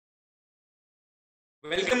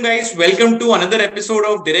Welcome, guys. Welcome to another episode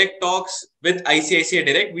of Direct Talks with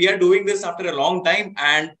ICICIdirect. We are doing this after a long time,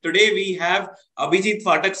 and today we have Abhijit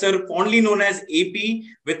Phatak, sir, fondly known as AP,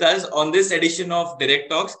 with us on this edition of Direct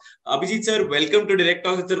Talks. Abhijit, sir, welcome to Direct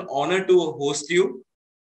Talks. It's an honor to host you.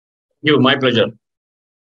 My pleasure.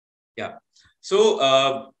 Yeah.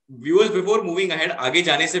 So, viewers, before moving ahead, आगे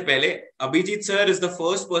जाने से पहले, Abhijit sir is the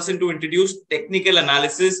first person to introduce technical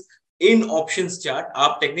analysis in options chart.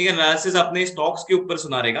 आप technical analysis अपने stocks के ऊपर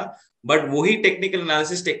सुना रहेगा, बट वही टेक्निकल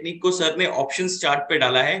एनालिसिस टेक्निक को सर ने ऑप्शंस चार्ट पे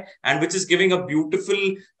डाला है, and which is giving a beautiful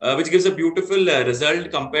which gives a beautiful result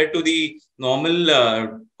compare to the normal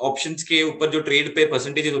options के ऊपर जो ट्रेड पे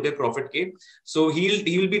परसेंटेजेस होते हैं प्रॉफिट के. सो he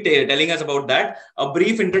will be telling us about that. A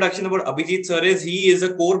brief introduction about Abhijit sir is he is a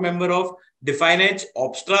core member of डिफाइनेज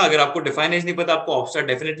ऑप्स्ट्रा. अगर आपको डिफाइनेज नहीं पता, आपको ऑप्स्ट्रा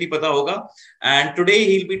डेफिनेटली पता होगा. And today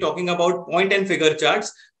he will be talking about point and figure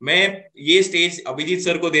charts. मैं ये stage Abhijit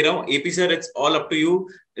sir को दे रहा हूँ. AP sir, it's all up to you.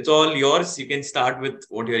 It's all yours. You can start with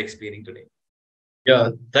what you're explaining today.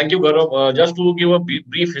 Yeah, thank you, Gaurav. Just to give a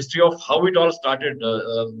brief history of how it all started,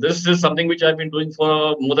 this is something which I've been doing for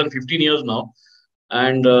more than 15 years now.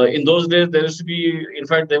 And in those days, there used to be, in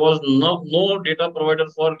fact, there was no data provider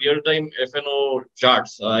for real-time FNO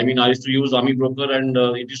charts. I mean, I used to use Army Broker, and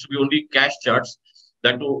it used to be only cash charts,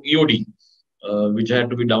 that to EOD, which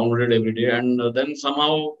had to be downloaded every day. And then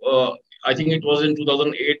somehow, I think it was in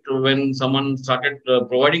 2008 when someone started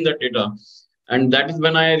providing that data. And that is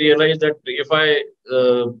when I realized that if I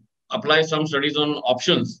apply some studies on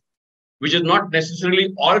options, which is not necessarily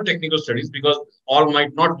all technical studies, because all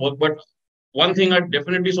might not work, but one thing I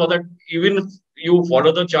definitely saw that even if you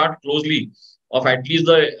follow the chart closely of at least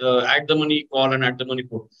the at the money call and at the money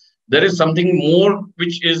put, there is something more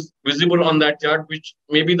which is visible on that chart, which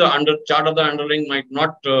maybe the chart of the underlying might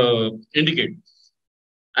not indicate.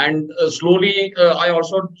 And slowly, I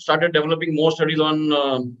also started developing more studies on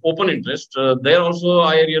open interest. There also,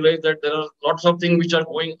 I realized that there are lots of things which are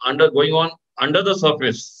going on under the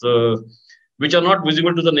surface, which are not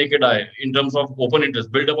visible to the naked eye in terms of open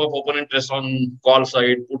interest, build up of open interest on call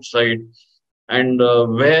side, put side, and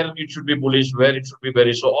where it should be bullish, where it should be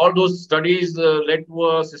bearish. So all those studies led to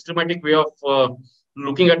a systematic way of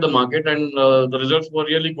looking at the market, and the results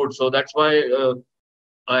were really good. So that's why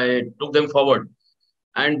I took them forward.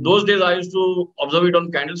 And those days I used to observe it on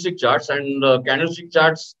candlestick charts, and candlestick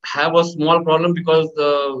charts have a small problem because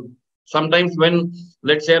sometimes when,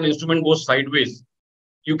 let's say, an instrument goes sideways,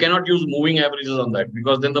 you cannot use moving averages on that,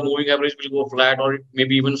 because then the moving average will go flat, or it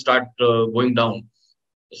maybe even start going down.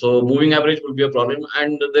 So moving average will be a problem,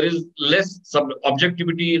 and there is less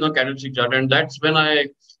objectivity in a candlestick chart. And that's when I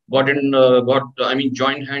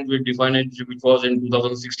joined hands with Definage, which was in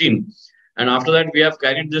 2016. And after that, we have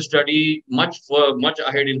carried this study much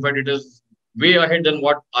ahead. In fact, it is way ahead than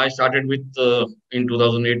what I started with in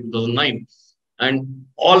 2008, 2009. And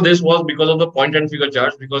all this was because of the point and figure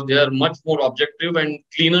charts, because they are much more objective and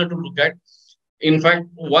cleaner to look at. In fact,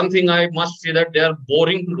 one thing I must say that they are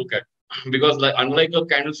boring to look at, because unlike a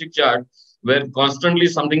candlestick chart where constantly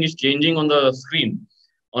something is changing on the screen,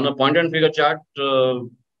 on a point and figure chart,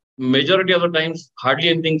 majority of the times hardly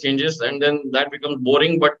anything changes, and then that becomes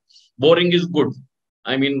boring. But boring is good.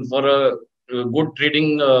 I mean, for a good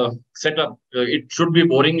trading setup, it should be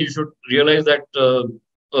boring. You should realize that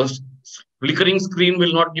a flickering screen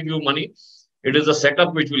will not give you money. It is the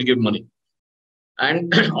setup which will give money.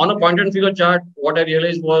 And on a point and figure chart, what I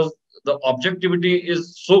realized was the objectivity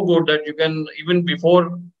is so good that you can, even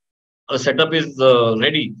before a setup is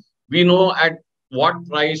ready, we know at what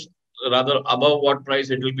price, rather above what price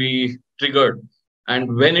it will be triggered.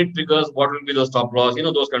 And when it triggers, what will be the stop loss,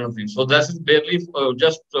 those kind of things. So this is barely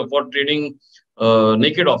just for trading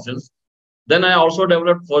naked options. Then I also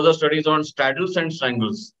developed further studies on straddles and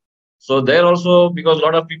strangles. So there also, because a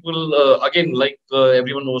lot of people, again, like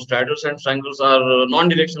everyone knows, straddles and strangles are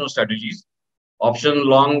non-directional strategies. Option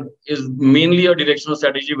long is mainly a directional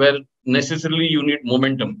strategy where necessarily you need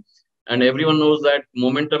momentum. And everyone knows that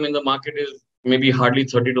momentum in the market is maybe hardly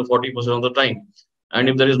 30 to 40% of the time. And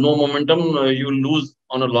if there is no momentum, you lose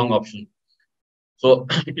on a long option. So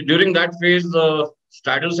during that phase,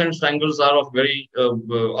 straddles and strangles are very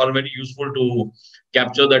useful to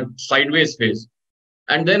capture that sideways phase.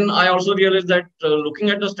 And then I also realized that looking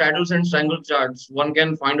at the straddles and strangle charts, one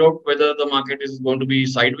can find out whether the market is going to be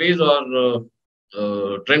sideways or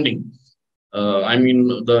trending.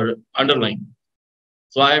 The underlying.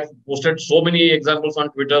 So I have posted so many examples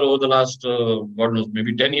on Twitter over the last, God knows,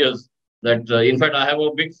 maybe 10 years. That in fact, I have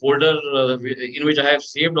a big folder in which I have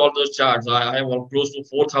saved all those charts. I have close to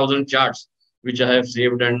 4,000 charts which I have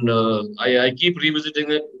saved, and I keep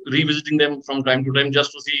revisiting them from time to time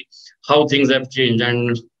just to see how things have changed.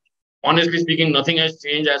 And honestly speaking, nothing has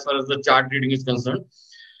changed as far as the chart reading is concerned.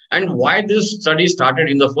 And why this study started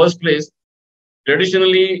in the first place,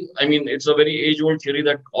 traditionally, I mean, it's a very age-old theory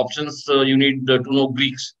that options, you need to know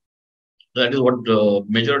Greeks. That is what the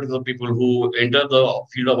majority of the people who enter the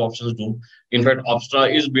field of options do. In fact,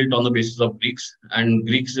 Opstra is built on the basis of Greeks, and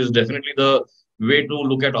Greeks is definitely the way to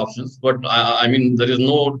look at options. But I mean, there is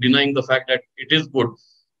no denying the fact that it is good.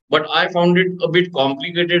 But I found it a bit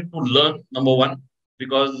complicated to learn, number one,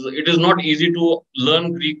 because it is not easy to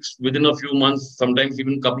learn Greeks within a few months. Sometimes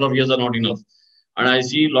even a couple of years are not enough. And I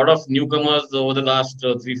see a lot of newcomers over the last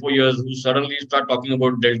 3, 4 years who suddenly start talking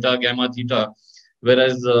about delta, gamma, theta,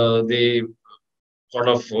 whereas they sort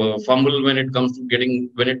of fumble when it comes to getting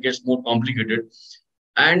when it gets more complicated.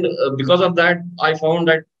 And because of that, I found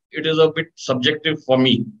that it is a bit subjective for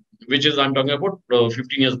me, which is I'm talking about 15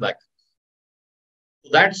 years back.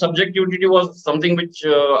 That subjectivity was something which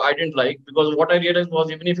I didn't like, because what I realized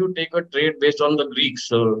was even if you take a trade based on the Greeks,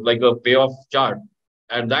 like a payoff chart,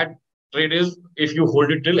 and that trade is if you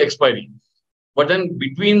hold it till expiry. But then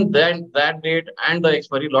between that date and the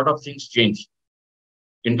expiry, a lot of things change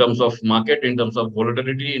in terms of market, in terms of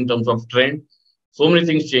volatility, in terms of trend. So many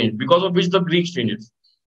things change because of which the Greeks changes.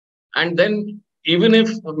 And then even if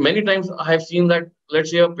many times I have seen that,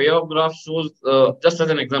 let's say a payoff graph shows, just as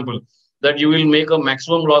an example, that you will make a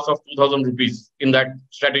maximum loss of 2000 rupees in that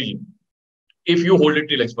strategy if you hold it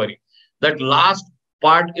till expiry. That last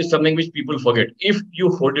part is something which people forget. If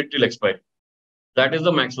you hold it till expiry, that is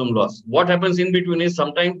the maximum loss. What happens in between is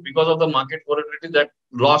sometimes because of the market volatility, that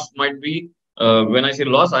loss might be, when I say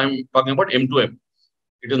loss, I'm talking about M2M.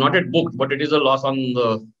 It is not yet booked, but it is a loss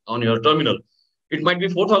on your terminal. It might be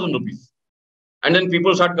 4,000 rupees. And then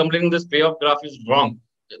people start complaining this payoff graph is wrong.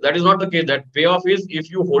 That is not the case. That payoff is if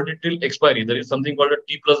you hold it till expiry. There is something called a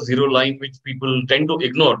T+0 line, which people tend to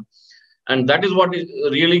ignore. And that is what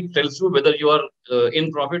really tells you whether you are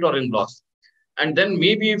in profit or in loss. And then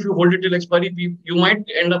maybe if you hold it till expiry, you might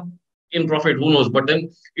end up in profit. Who knows? But then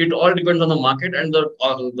it all depends on the market, and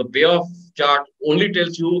the payoff chart only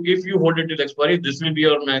tells you if you hold it till expiry, this will be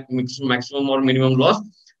your maximum or minimum loss.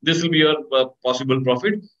 This will be your possible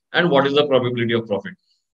profit, and what is the probability of profit.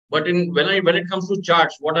 But when it comes to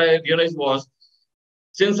charts, what I realized was,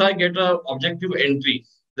 since I get a objective entry,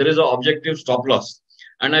 there is an objective stop loss,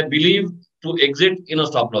 and I believe to exit in a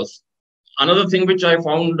stop loss. Another thing which I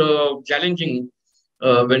found challenging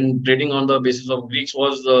when trading on the basis of Greeks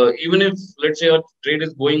was, even if let's say a trade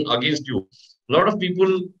is going against you, a lot of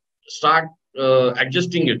people start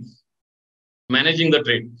adjusting it, managing the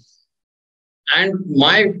trade. And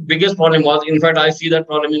my biggest problem was, in fact, I see that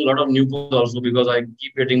problem in a lot of newcomers also, because I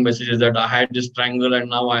keep getting messages that I had this triangle and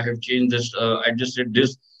now I have changed this, adjusted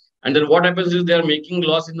this. And then what happens is they are making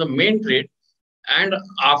loss in the main trade. And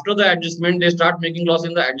after the adjustment, they start making loss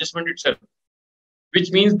in the adjustment itself,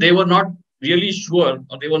 which means they were not really sure,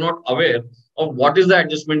 or they were not aware of what is the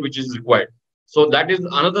adjustment which is required. So that is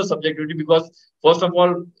another subjectivity, because first of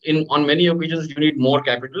all, on many occasions, you need more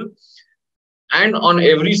capital. And on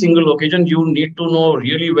every single occasion, you need to know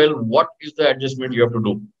really well what is the adjustment you have to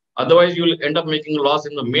do. Otherwise, you will end up making a loss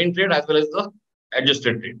in the main trade as well as the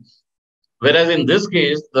adjusted trade. Whereas in this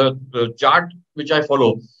case, the chart which I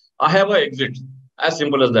follow, I have an exit, as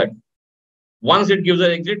simple as that. Once it gives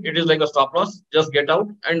an exit, it is like a stop loss. Just get out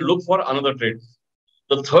and look for another trade.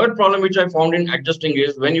 The third problem which I found in adjusting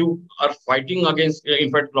is when you are fighting against,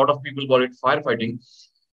 in fact, a lot of people call it firefighting.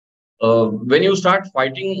 When you start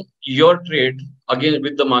fighting your trade again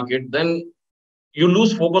with the market, then you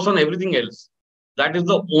lose focus on everything else. That is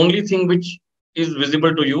the only thing which is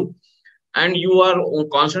visible to you. And you are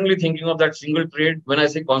constantly thinking of that single trade. When I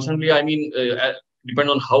say constantly, I mean, depend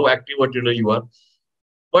on how active a trader you are.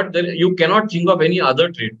 But then you cannot think of any other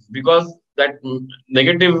trade, because that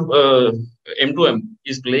negative M2M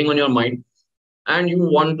is playing on your mind, and you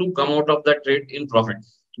want to come out of that trade in profit.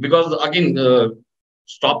 Because again,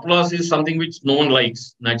 stop loss is something which no one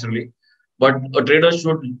likes naturally, but a trader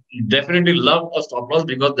should definitely love a stop loss,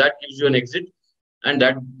 because that gives you an exit, and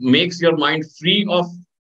that makes your mind free of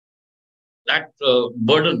that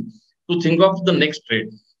burden to think of the next trade.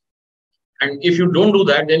 And if you don't do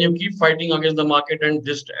that, then you keep fighting against the market and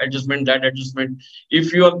this adjustment, that adjustment.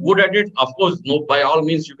 If you are good at it, of course, no, by all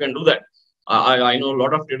means, you can do that. I know a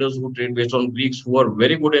lot of traders who trade based on Greeks who are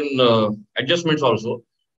very good in adjustments also,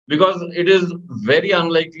 because it is very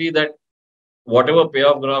unlikely that whatever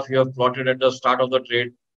payoff graph you have plotted at the start of the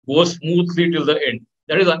trade goes smoothly till the end.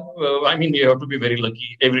 That is, I mean, you have to be very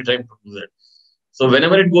lucky every time to do that. So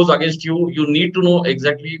whenever it goes against you, you need to know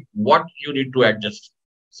exactly what you need to adjust.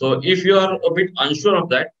 So if you are a bit unsure of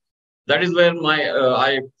that, That is where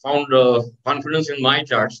I found confidence in my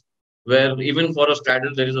charts, where even for a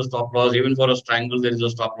straddle there is a stop loss, even for a strangle there is a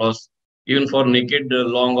stop loss, even for naked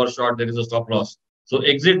long or short there is a stop loss. So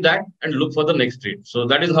exit that and look for the next trade. So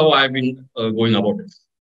that is how I've been going about it.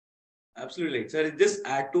 Absolutely. So just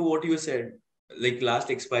add to what you said, like last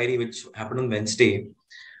expiry, which happened on Wednesday.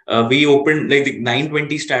 We opened like the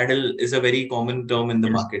 920 straddle is a very common term in the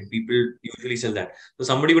Yes. market. People usually sell that. So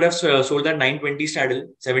somebody would have sold that 920 straddle,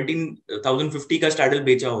 17,050 ka straddle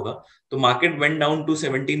becha hoga. So market went down to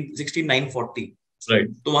 16,940. Right.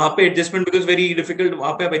 तो वहां पे adjustment because very difficult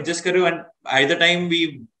वहां पे आप adjust कर रहे हो and by the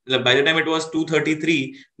time it was 233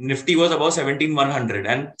 Nifty was about 17,100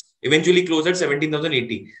 and eventually close eight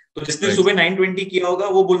 17,080 तो जिसने Right. सुबह 920 किया होगा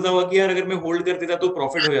वो बोलता होगा कि यार अगर मैं होल्ड कर देता तो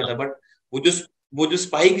प्रॉफिट हो जाता बट वो जो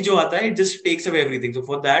स्पाइक जो आता है it just takes away everything so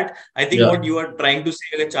for that I think Yeah. What you are trying to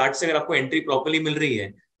से अगर चार्ट से अगर आपको एंट्री प्रॉपर्ली मिल रही है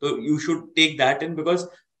तो you should take that in because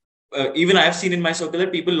even I've seen in my circle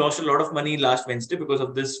that people lost a lot of money last Wednesday because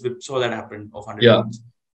of this whipsaw that happened of 100 Yeah. points.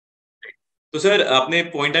 तो sir आपने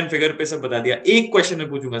point and figure पे सब बता दिया एक question मैं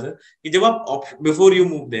पूछूंगा sir कि जब आप before you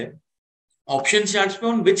move there option charts पे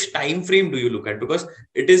on which time frame do you look at because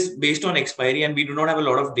it is based on expiry and we do not have a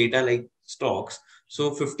lot of data like stocks so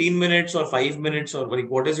 15 minutes or 5 minutes or like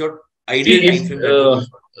what is your See, ideal if time frame that you use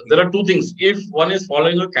there are two things. If one is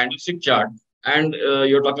following a candlestick chart and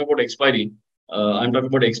you're talking about expiry, I'm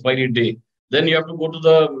talking about expiry day, then you have to go to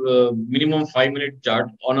the minimum 5 minute chart.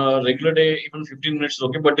 On a regular day, even 15 minutes is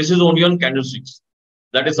okay, but this is only on candlesticks.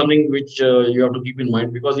 That is something which you have to keep in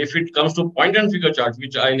mind because if it comes to point and figure charts,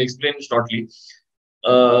 which I'll explain shortly,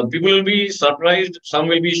 people will be surprised. Some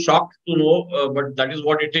will be shocked to know, but that is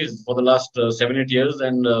what it is for the last 7 8 years.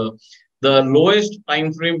 And the lowest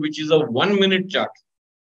time frame, which is a 1 minute chart,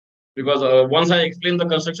 because once I explain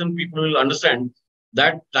the construction, people will understand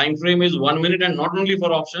that time frame is 1 minute, and not only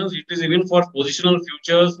for options, it is even for positional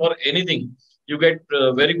futures for anything. You get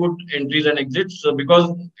very good entries and exits because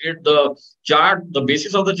the chart, the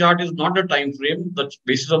basis of the chart is not the time frame. The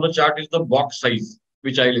basis of the chart is the box size,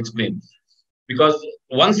 which I will explain because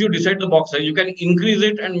once you decide the box size, you can increase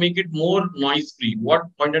it and make it more noise free. What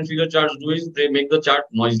point and figure charts do is they make the chart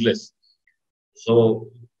noiseless. So,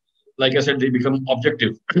 like I said, they become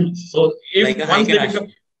objective. So, if like a once Heiken they become,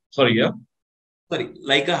 Ashi sorry, yeah, sorry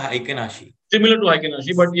like a Heiken Ashi similar to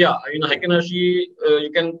Hakenashi, but yeah, in Hakenashi, you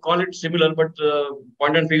can call it similar, but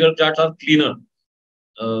point and figure charts are cleaner.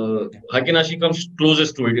 Hakenashi comes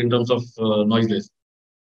closest to it in terms of noiseless.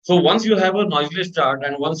 So once you have a noiseless chart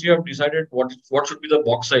and once you have decided what should be the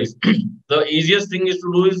box size, the easiest thing is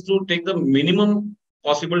to do is to take the minimum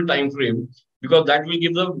possible time frame because that will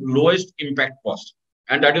give the lowest impact cost,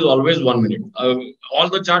 and that is always 1 minute. All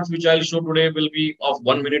the charts which I'll show today will be of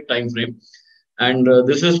 1 minute time frame, and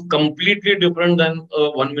this is completely different than a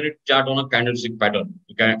 1 minute chart on a candlestick pattern,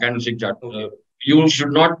 candlestick chart. okay You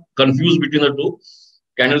should not confuse between the two.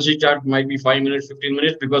 Candlestick chart might be 5 minutes, 15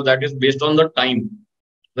 minutes because that is based on the time,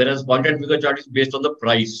 whereas point and figure chart is based on the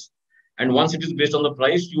price. And once it is based on the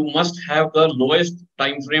price, you must have the lowest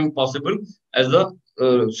time frame possible as the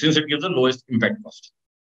since it gives the lowest impact cost.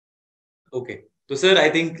 Okay तो sir I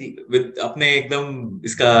think with अपने एकदम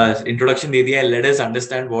इसका introduction दे दिया है let us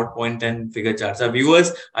understand what point and figure charts are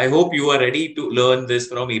viewers I hope you are ready to learn this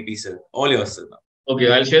from AP sir all yours sir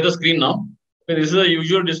Okay, I'll share the screen now. Okay, this is a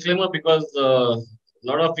usual disclaimer because a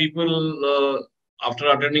lot of people, after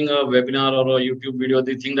attending a webinar or a YouTube video,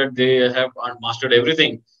 they think that they have mastered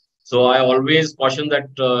everything. So I always caution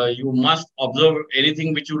that you must observe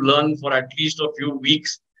anything which you learn for at least a few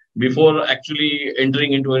weeks before actually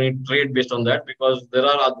entering into any trade based on that. Because there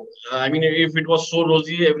are, I mean, if it was so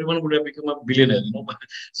rosy, everyone would have become a billionaire.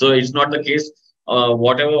 So it's not the case.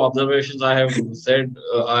 Whatever observations I have said,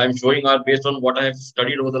 I am showing are based on what I have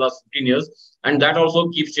studied over the last 15 years. And that also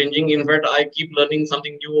keeps changing. In fact, I keep learning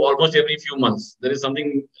something new almost every few months. There is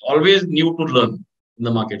something always new to learn in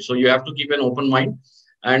the market. So you have to keep an open mind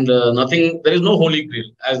and nothing, there is no holy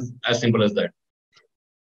grail as simple as that.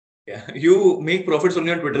 Yeah, you make profits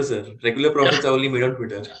only on Twitter, sir. Regular profits are only made on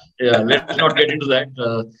Twitter. Yeah, let's not get into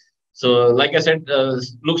that. So, like I said,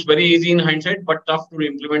 looks very easy in hindsight, but tough to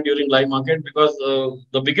implement during live market because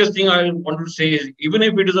the biggest thing I want to say is even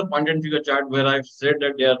if it is a point and figure chart where I've said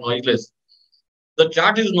that they are noiseless, the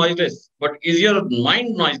chart is noiseless, but is your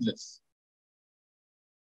mind noiseless?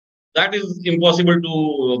 That is impossible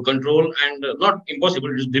to control and not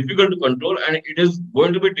impossible, it is difficult to control and it is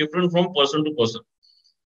going to be different from person to person.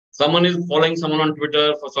 Someone is following someone on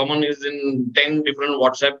Twitter, for someone is in 10 different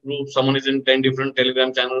WhatsApp groups, someone is in 10 different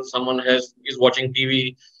Telegram channels, someone is watching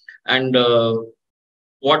TV, and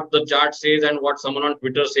what the chart says and what someone on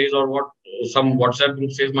Twitter says or what some WhatsApp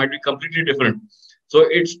group says might be completely different. So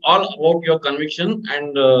it's all about your conviction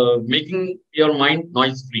and making your mind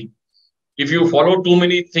noise free. If you follow too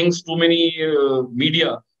many things, too many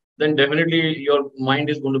media, then definitely your mind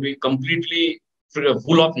is going to be completely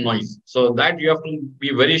full of noise. So that you have to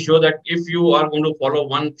be very sure that if you are going to follow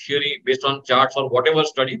one theory based on charts or whatever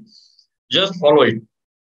study, just follow it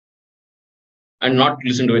and not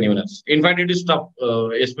listen to anyone else. In fact, it is tough,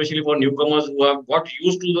 especially for newcomers who have got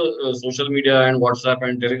used to the social media and WhatsApp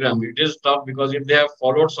and Telegram. It is tough because if they have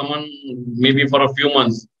followed someone maybe for a few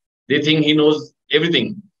months, they think he knows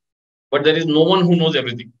everything. But there is no one who knows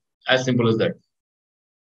everything. As simple as that.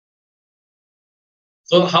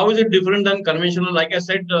 So how is it different than conventional? Like I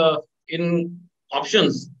said, in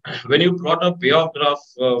options, when you plot a payoff graph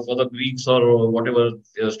for the Greeks or whatever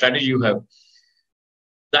strategy you have,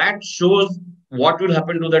 that shows what will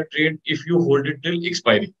happen to that trade if you hold it till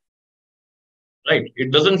expiry. Right?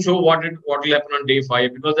 It doesn't show what will happen on day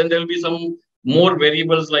 5 because then there will be some more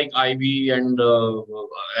variables like IV and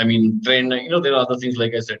trend. There are other things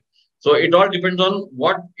like I said. So it all depends on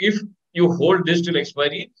what if you hold this till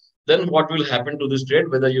expiry, then what will happen to this trade,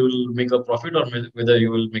 whether you will make a profit or whether you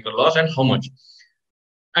will make a loss and how much.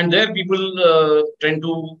 And there people tend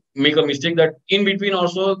to make a mistake that in between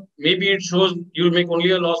also, maybe it shows you'll make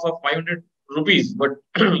only a loss of 500 rupees, but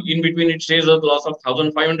in between it says a loss of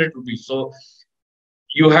 1,500 rupees. So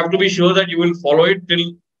you have to be sure that you will follow it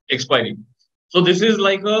till expiry. So this is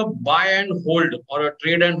like a buy and hold or a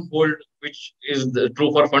trade and hold, which is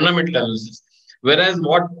true for fundamental analysis. Whereas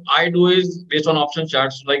what I do is based on option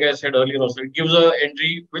charts, like I said earlier also, it gives an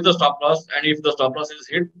entry with a stop loss. And if the stop loss is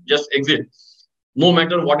hit, just exit. No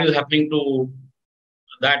matter what is happening to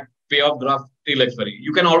that payoff graph till expiry.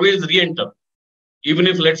 You can always re-enter. Even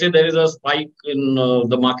if, let's say, there is a spike in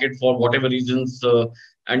the market for whatever reasons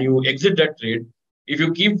and you exit that trade, if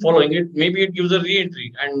you keep following it, maybe it gives a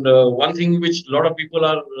re-entry. And one thing which a lot of people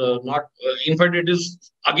are not, in fact, it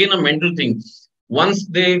is again a mental thing. Once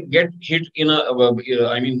they get hit in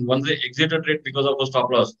once they exit a trade because of a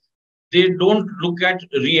stop loss, they don't look at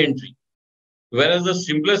re-entry. Whereas the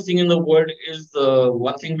simplest thing in the world is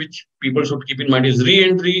one thing which people should keep in mind is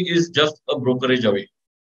re-entry is just a brokerage away.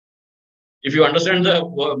 If you understand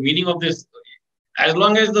the meaning of this, as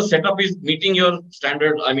long as the setup is meeting your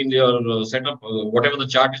standard, your setup, whatever the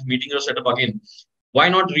chart is meeting your setup again, why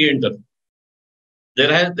not re-enter?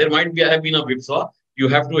 There might have been a whipsaw, you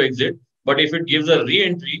have to exit, but if it gives a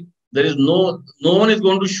re-entry, there is no one is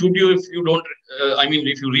going to shoot you if you don't,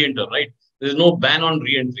 if you re-enter, right? There is no ban on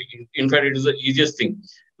re-entry. In fact, it is the easiest thing.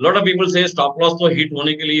 A lot of people say stop loss to hit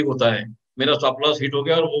hone ke liye hota hai. Mera stop loss hit ho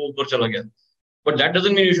gaya aur wo upar chala gaya. But that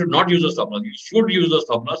doesn't mean you should not use the stop loss. You should use the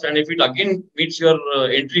stop loss. And if it again meets your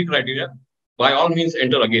entry criteria, by all means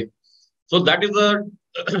enter again. So that is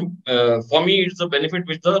for me, it's the benefit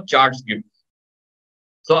which the charts give.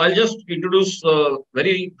 So I'll just introduce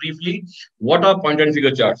very briefly what are point and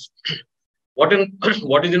figure charts. What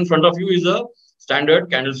is in front of you is a standard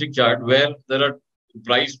candlestick chart where there are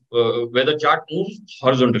where the chart moves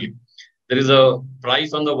horizontally. There is a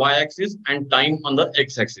price on the y-axis and time on the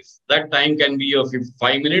x-axis. That time can be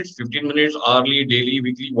 5 minutes, 15 minutes, hourly, daily,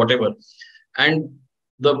 weekly, whatever. And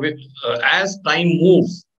as time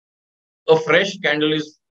moves, a fresh candle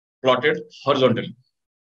is plotted horizontally.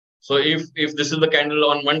 So if this is the candle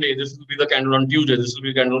on Monday, this will be the candle on Tuesday, this will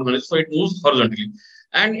be the candle on Wednesday. So it moves horizontally.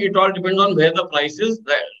 And it all depends on where the price is.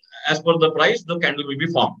 As per the price, the candle will be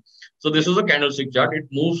formed. So this is a candlestick chart. It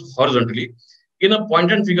moves horizontally. In a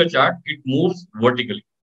point and figure chart, it moves vertically.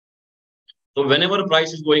 So whenever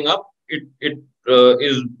price is going up, it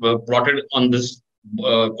is plotted on this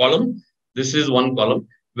column. This is one column.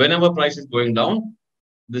 Whenever price is going down,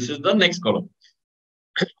 this is the next column.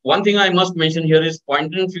 One thing I must mention here is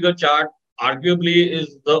point and figure chart arguably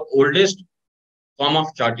is the oldest form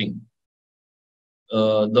of charting.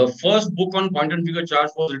 The first book on point and figure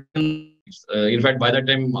charts was written. In fact, by that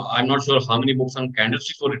time, I'm not sure how many books on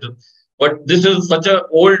candlesticks were written. But this is such an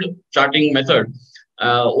old charting method.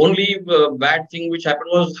 Only bad thing which happened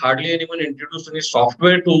was hardly anyone introduced any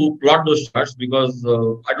software to plot those charts because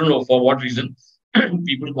I don't know for what reason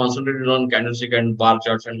people concentrated on candlestick and bar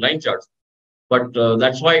charts and line charts. But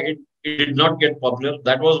that's why it did not get popular.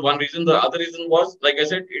 That was one reason. The other reason was, like I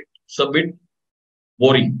said, it's a bit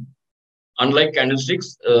boring. Unlike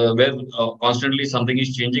candlesticks, where constantly something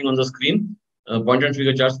is changing on the screen, point and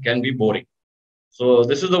figure charts can be boring. So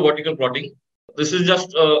this is the vertical plotting. This is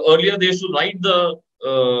just earlier they used to write the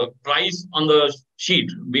price on the sheet.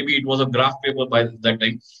 Maybe it was a graph paper by that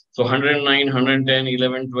time. So 109, 110,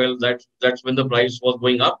 11, 12, that's when the price was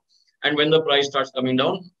going up. And when the price starts coming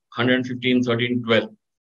down, 115, 13, 12.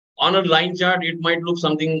 On a line chart, it might look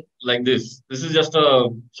something like this. This is just a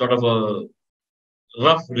sort of a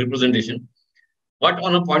rough representation. But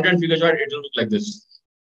on a point and figure chart, it will look like this,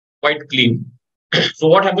 quite clean. So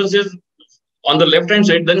what happens is, on the left hand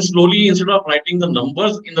side, then slowly, instead of writing the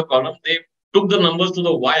numbers in the column, they took the numbers to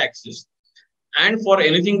the y-axis. And for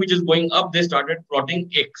anything which is going up, they started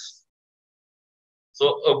plotting X.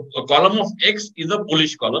 So a column of X is a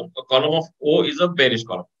bullish column. A column of O is a bearish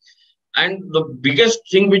column. And the biggest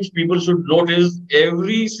thing which people should note is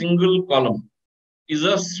every single column is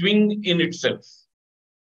a swing in itself.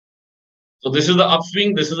 So this is the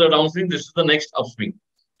upswing, this is the downswing, this is the next upswing.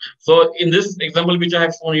 So in this example which I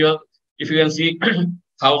have shown here, if you can see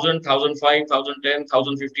 1000, 1005, 1010,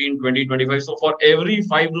 1015, 20, 25. So for every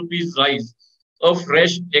 5 rupees rise, a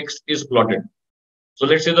fresh X is plotted. So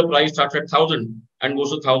let's say the price starts at 1000 and goes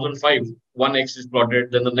to 1005. One X is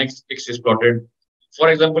plotted, then the next X is plotted. For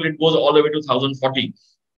example, it goes all the way to 1040.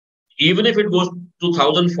 Even if it goes to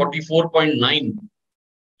 1044.9,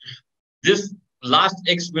 this last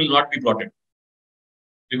X will not be plotted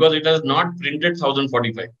because it has not printed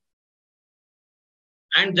 1045.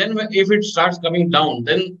 And then if it starts coming down,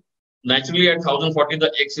 then naturally at 1040,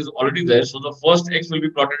 the X is already there. So the first X will be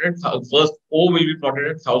plotted at, first O will be plotted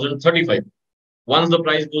at 1035. Once the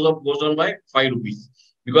price goes up, goes down by 5 rupees.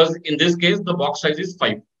 Because in this case, the box size is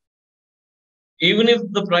 5. Even if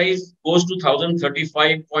the price goes to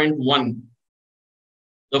 1035.1,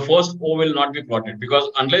 the first O will not be plotted, because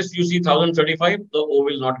unless you see 1035, the O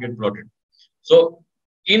will not get plotted. So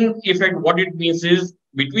in effect, what it means is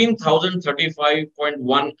between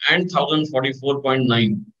 1035.1 and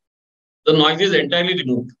 1044.9, the noise is entirely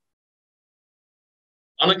removed.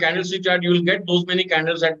 On a candlestick chart, you will get those many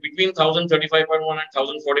candles at between 1035.1 and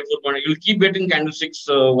 1044.9. You will keep getting candlesticks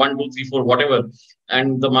 1, 2, 3, 4, whatever,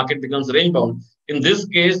 and the market becomes range bound. In this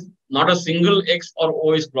case, not a single X or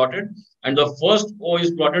O is plotted, and the first O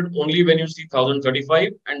is plotted only when you see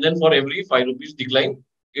 1035, and then for every 5 rupees decline,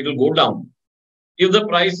 it will go down. If the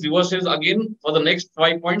price reverses again for the next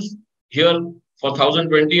 5 points, here for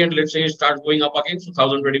 1020, and let's say it starts going up again, so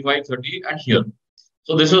 1025, 30, and here.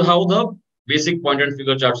 So this is how the basic point and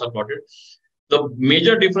figure charts are plotted. The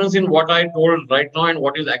major difference in what I told right now and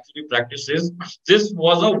what is actually practiced is, this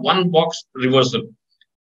was a one box reversal.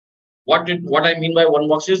 What I mean by one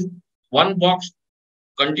box is, one box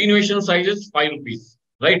continuation size is 5 rupees,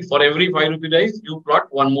 right? For every 5 rupee rise, you plot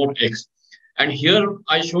one more X. And here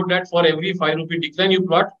I showed that for every 5 rupee decline, you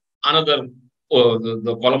plot another,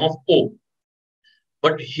 the column of O.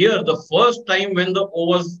 But here, the first time when the O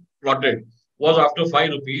was plotted was after 5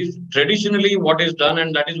 rupees. Traditionally, what is done,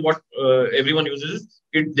 and that is what everyone uses,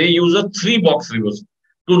 they use a 3-box reversal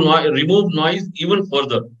to remove noise even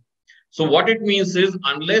further. So what it means is,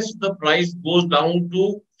 unless the price goes down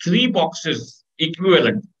to 3 boxes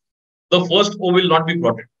equivalent, the first O will not be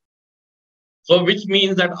plotted. So which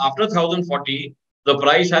means that after 1040, the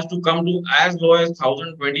price has to come to as low as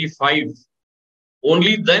 1025.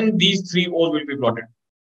 Only then these 3 O's will be plotted.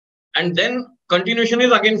 And then continuation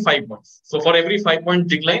is again 5 points. So for every 5 point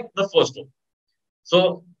decline, the first O.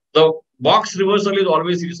 So the box reversal is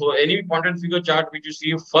always, so any point and figure chart which you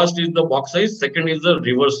see, first is the box size, second is the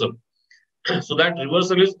reversal. So that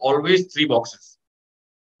reversal is always 3 boxes.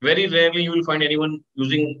 Very rarely you will find anyone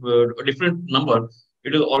using a different number.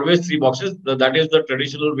 It is always 3 boxes. That is the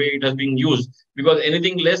traditional way it has been used, because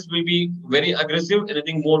anything less will be very aggressive,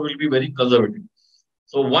 anything more will be very conservative.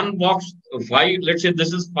 So one box, 5, let's say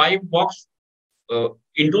this is 5 box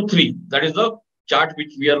into 3. That is the chart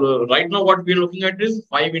which we are, right now what we are looking at is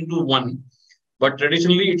 5 into 1. But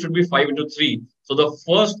traditionally it should be 5 into 3. So the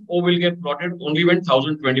first O will get plotted only when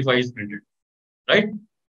 1025 is printed, right?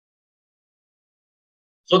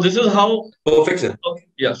 So this is how. Perfect, sir. Okay.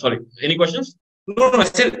 Yeah, sorry. Any questions? No, I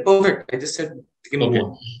said perfect. I just said okay.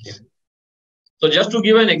 Yeah. So just to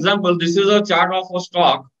give an example, this is a chart of a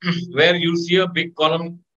stock where you see a big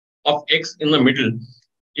column of X in the middle.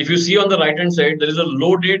 If you see on the right hand side, there is a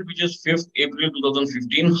low date which is 5th April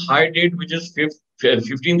 2015, high date which is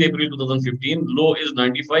 15th April 2015, low is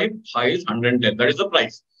 95, high is 110. That is the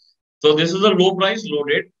price. So this is a low price, low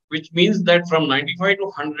date, which means that from 95 to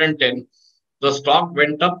 110, the stock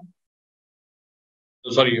went up.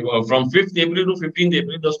 Sorry, from 5th April to 15th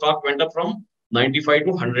April, the stock went up from 95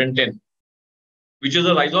 to 110, which is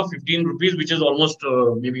a rise of 15 rupees, which is almost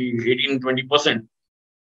maybe 18-20%.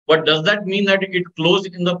 But does that mean that it closed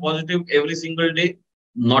in the positive every single day?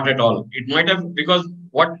 Not at all. It might have, because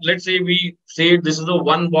let's say we say this is a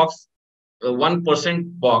 1%,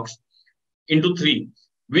 1% box into 3.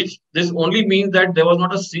 which this only means that there was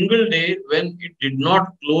not a single day when it did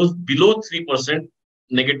not close below 3%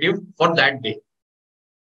 negative for that day.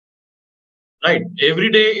 Right. Every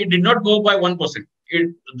day it did not go by 1%.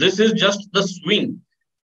 This is just the swing.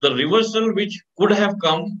 The reversal which could have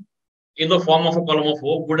come in the form of a column of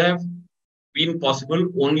O would have been possible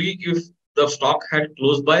only if the stock had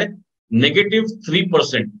closed by negative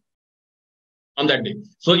 3% on that day.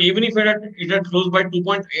 So even if it had closed by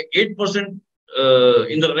 2.8%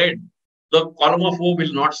 in the red, the column of O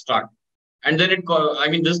will not start. And then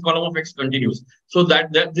this column of X continues. So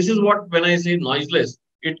that this is what, when I say noiseless,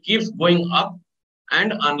 it keeps going up.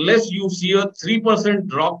 And unless you see a 3%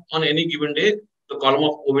 drop on any given day, the column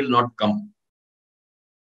of O will not come.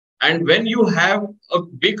 And when you have a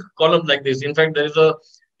big column like this, in fact, there is a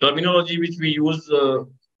terminology which we use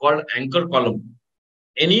called anchor column.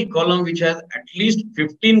 Any column which has at least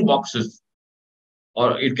 15 boxes,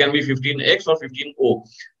 or it can be 15X or 15O.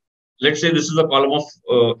 Let's say this is a column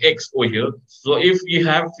of X over here. So if we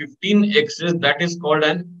have 15 X's, that is called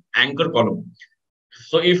an anchor column.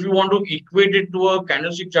 So if you want to equate it to a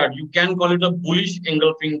candlestick chart, you can call it a bullish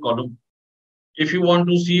engulfing column. If you want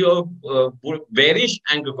to see a bearish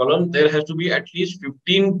anchor column, there has to be at least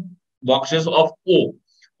 15 boxes of O.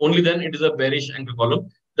 Only then it is a bearish anchor column.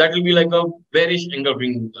 That will be like a bearish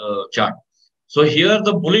engulfing chart. So here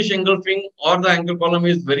the bullish engulfing or the anchor column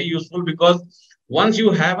is very useful, because once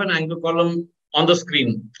you have an anchor column on the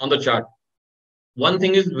screen, on the chart, one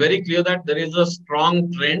thing is very clear, that there is a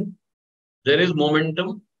strong trend, there is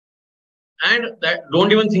momentum, and that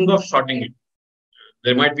don't even think of shorting it.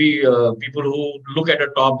 There might be people who look at a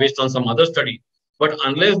top based on some other study, but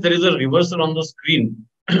unless there is a reversal on the screen,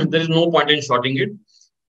 there is no point in shorting it.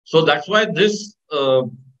 So that's why this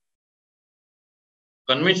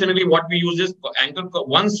conventionally what we use is anchor.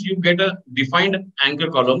 Once you get a defined anchor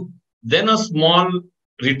column, then a small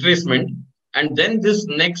retracement, and then this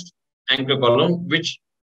next anchor column, which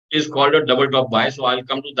is called a double top buy. So I'll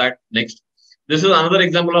come to that next. This is another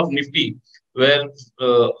example of Nifty, where,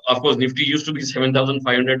 of course, Nifty used to be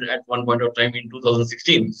 7,500 at one point of time in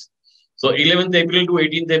 2016. So 11th April to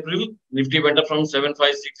 18th April, Nifty went up from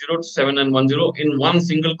 7,560 to 7,910 in one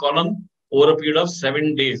single column over a period of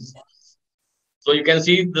 7 days. So you can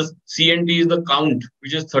see the CNT is the count,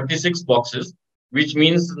 which is 36 boxes, which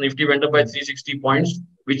means Nifty went up by 360 points,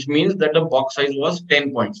 which means that the box size was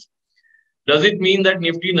 10 points. Does it mean that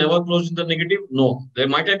Nifty never closed in the negative? No. There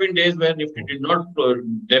might have been days where Nifty did not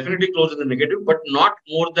definitely close in the negative, but not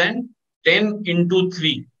more than 10 into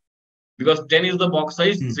 3. Because 10 is the box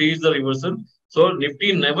size, 3 is the reversal. So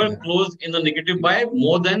Nifty never closed in the negative by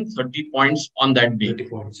more than 30 points on that day. 30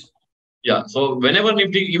 points. Yeah. So whenever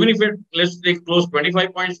Nifty, even if it, let's take close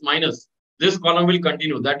 25 points minus, this column will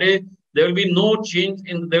continue. That day, there will be no change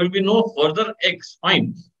there will be no further X,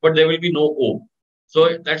 fine, but there will be no O.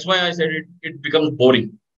 So that's why I said it becomes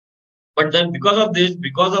boring. But then because of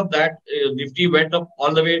that, Nifty went up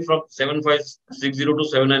all the way from 7,560 to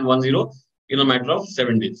 7,910 in a matter of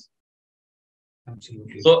 7 days.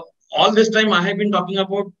 Absolutely. So all this time I have been talking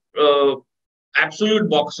about absolute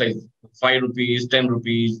box size, 5 rupees, 10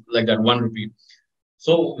 rupees, like that, 1 rupee.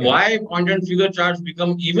 So why point and figure charts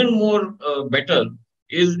become even more better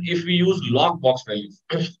is if we use log box values.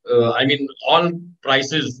 All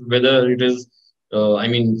prices, whether it is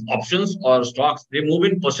options or stocks, they move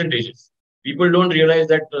in percentages. People don't realize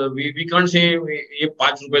that we can't say ye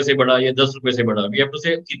 5 rupees se bada, ye 10 rupees se bada. We have to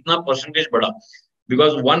say kitna percentage bada,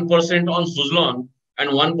 because 1% on Suzlon and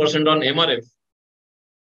 1% on MRF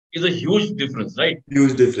is a huge difference, right?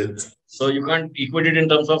 Huge difference. So you can't equate it in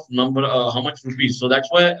terms of number, how much rupees. So that's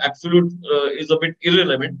why absolute is a bit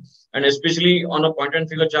irrelevant, and especially on a point and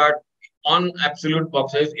figure chart on absolute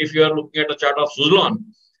box size. If you are looking at a chart of Suzlon,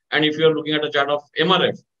 and if you are looking at a chart of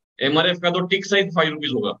MRF का तो tick size 5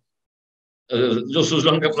 rupees होगा, जो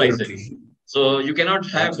Suzlon का price है. So you cannot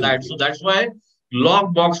have that. So that's why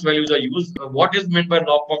log box values are used. What is meant by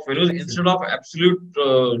log box values? Instead of absolute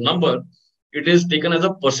number, it is taken as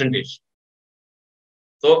a percentage.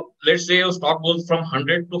 So let's say a stock goes from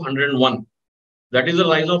 100 to 101. That is a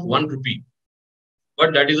rise of 1 rupee,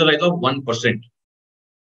 but that is a rise of 1%.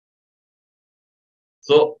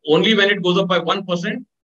 So only when it goes up by 1%,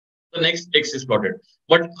 the next X is plotted.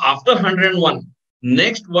 But after 101,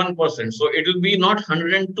 next 1%, so it will be not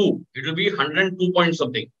 102, it will be 102 point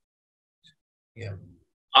something. Yeah.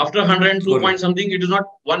 After 102 point something, it is not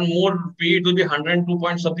 1 more rupee, it will be 102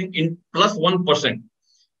 point something in plus 1%.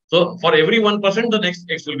 So for every 1%, the next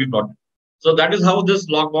X will be plotted. So that is how this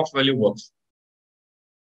log box value works.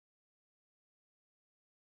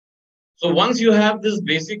 So once you have this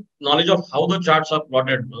basic knowledge of how the charts are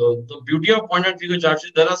plotted, the beauty of point and figure charts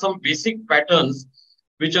is there are some basic patterns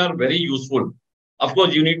which are very useful. Of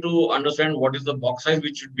course, you need to understand what is the box size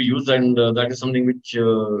which should be used, and that is something which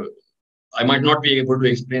I might not be able to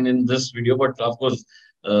explain in this video, but of course,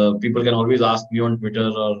 people can always ask me on Twitter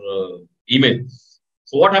or email.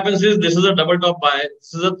 So what happens is this is a double top buy.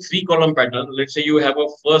 This is a 3-column pattern. Let's say you have a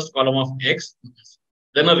first column of X,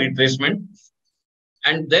 then a retracement,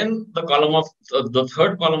 and then the column of the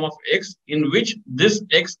third column of X in which this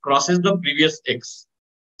X crosses the previous X.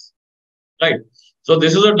 Right. So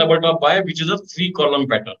this is a double top buy, which is a 3-column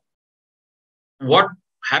pattern. What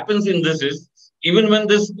happens in this is even when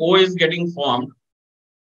this O is getting formed,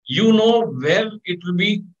 you know where it will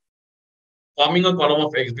be forming a column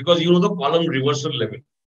of X because you know the column reversal level.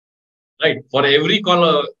 Right. For every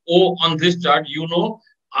column O on this chart, you know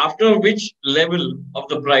after which level of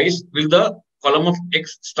the price will the column of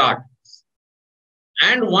X start.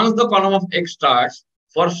 And once the column of X starts,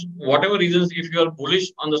 for whatever reasons, if you are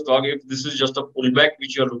bullish on the stock, if this is just a pullback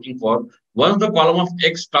which you are looking for, once the column of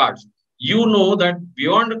X starts, you know that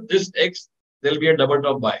beyond this X, there will be a double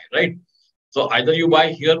top buy, right? So either you buy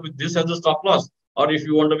here with this as a stop loss, or if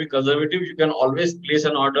you want to be conservative, you can always place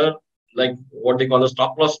an order like what they call a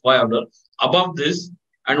stop loss buy order above this.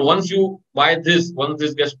 And once you buy this, once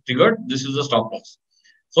this gets triggered, this is the stop loss.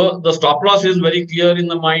 So the stop loss is very clear in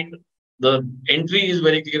the mind. The entry is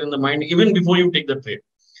very clear in the mind even before you take the trade.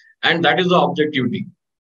 And that is the objectivity.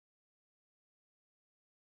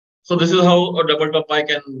 So this is how a double top buy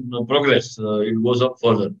can progress. It goes up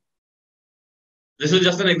further. This is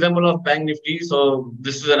just an example of Bank Nifty. So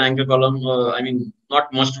this is an anchor column. I mean,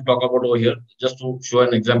 not much to talk about over here. Just to show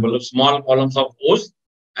an example of small columns of O's.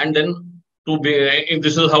 And then to be, if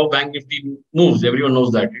this is how Bank Nifty moves, everyone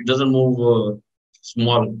knows that. It doesn't move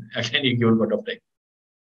small at any given point of time.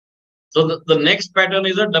 So the next pattern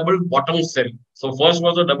is a double bottom sell. So first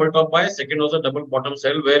was a double top buy, second was a double bottom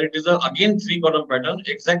sell, where it is a again 3-column pattern,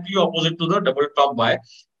 exactly opposite to the double top buy,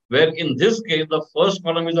 where in this case the first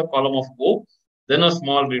column is a column of O, then a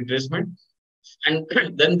small retracement, and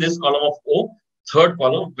then this column of O, third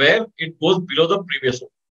column, where it goes below the previous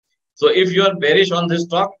O. So if you are bearish on this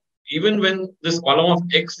stock, even when this column of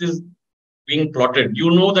X is being plotted,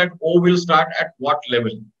 you know that O will start at what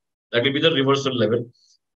level? That will be the reversal level.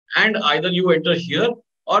 And either you enter here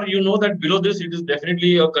or you know that below this it is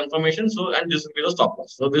definitely a confirmation. So, and this will be the stop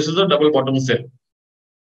loss. So this is a double bottom sell.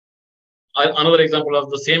 Another example of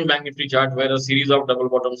the same Bank Nifty chart where a series of double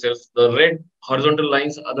bottom sells. The red horizontal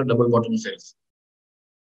lines are the double bottom sells.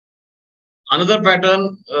 Another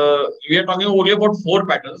pattern, we are talking only about 4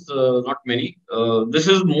 patterns, not many. This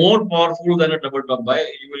is more powerful than a double top buy.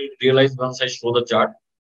 You will realize once I show the chart.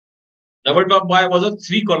 Double top buy was a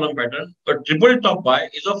 3-column pattern, but triple top buy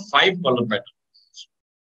is a 5-column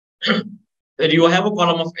pattern. Then you have a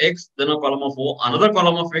column of X, then a column of O, another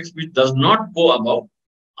column of X which does not go above,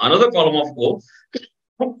 another column of O.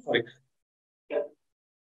 Sorry.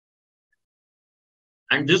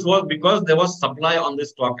 And this was because there was supply on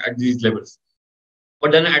this stock at these levels.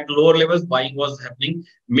 But then at lower levels, buying was happening.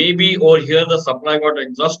 Maybe over here the supply got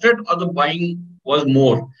exhausted or the buying was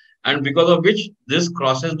more. And because of which this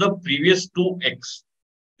crosses the previous 2x,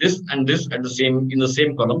 this and this at the same in the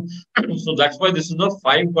same column. So that's why this is a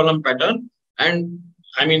 5-column pattern. And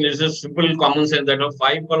I mean, it's a simple common sense that a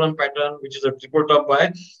 5-column pattern, which is a triple top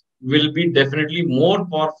buy, will be definitely more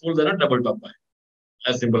powerful than a double top buy.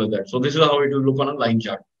 As simple as that. So this is how it will look on a line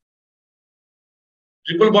chart.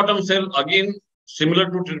 Triple bottom sell again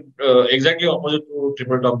similar to exactly opposite to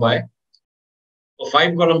triple top buy. A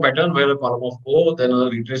 5-column pattern where a column of O, then a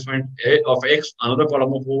retracement of X, another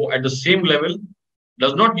column of O at the same level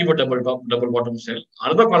does not give a double bottom sell,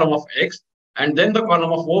 another column of X, and then the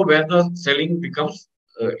column of O where the selling becomes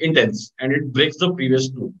intense and it breaks the previous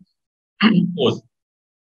 2 O's.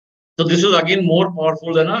 So this is again more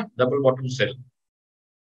powerful than a double bottom sell.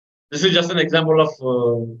 This is just an example of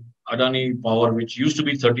Adani Power, which used to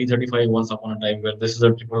be 30-35 once upon a time, where this is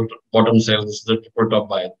a triple bottom sell, this is a triple top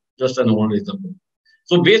buy. Just an old example.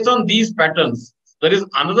 So based on these patterns, there is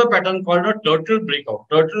another pattern called a turtle breakout.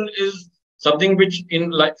 Turtle is something which in,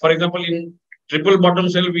 like, for example, in triple bottom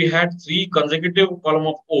sell, we had 3 consecutive column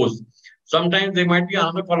of O's. Sometimes there might be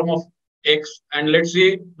another column of X, and let's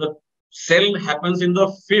say the sell happens in the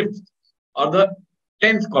 5th or the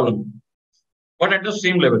 10th column, but at the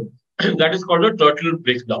same level. That is called a turtle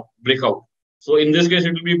breakout. So in this case,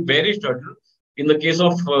 it will be bearish turtle. In the case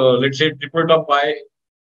of, let's say, triple top buy,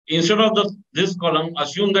 instead of this column,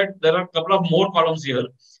 assume that there are a couple of more columns here,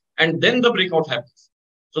 and then the breakout happens.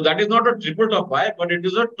 So that is not a triple top buy, but it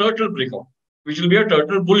is a turtle breakout, which will be a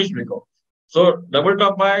turtle bullish breakout. So double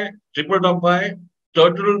top buy, triple top buy,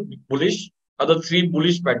 turtle bullish are the three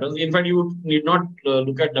bullish patterns. In fact, you need not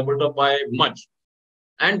look at double top buy much.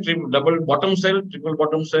 And double bottom sell, triple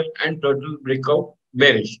bottom sell, and turtle breakout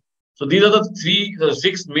bearish. So these are the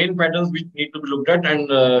six main patterns which need to be looked at, and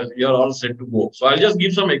you're all set to go. So I'll just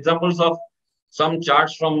give some examples of some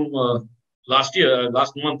charts from last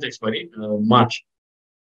month expiry, March.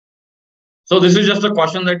 So this is just a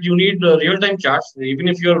caution that you need real-time charts. Even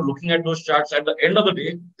if you're looking at those charts at the end of the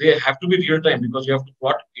day, they have to be real-time because you have to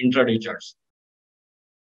plot intraday charts.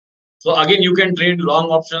 So again, you can trade long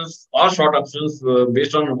options or short options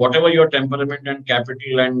based on whatever your temperament and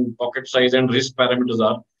capital and pocket size and risk parameters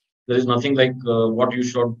are. There is nothing like what you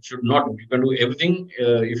should not do. You can do everything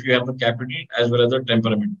if you have the capital as well as the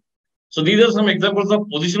temperament. So these are some examples of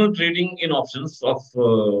positional trading in options of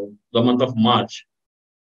the month of March.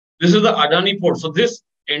 This is the Adani port. So this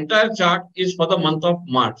entire chart is for the month of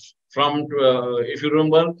March. From, if you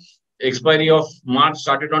remember, expiry of March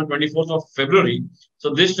started on 24th of February.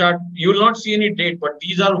 So this chart, you will not see any date, but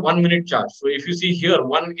these are 1 minute charts. So if you see here,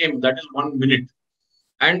 1M, that is 1 minute.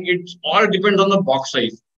 And it all depends on the box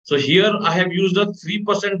size. So here I have used a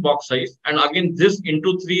 3% box size. And again, this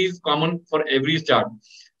into 3 is common for every chart.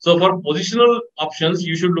 So for positional options,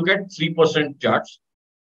 you should look at 3% charts.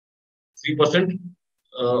 3%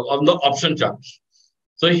 on the option charts.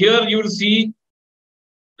 So here you will see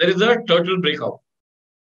there is a turtle breakout.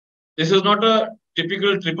 This is not a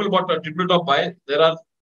typical triple top buy. There are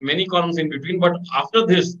many columns in between, but after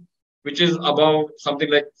this, which is above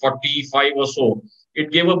something like 45 or so,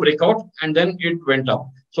 it gave a breakout and then it went up.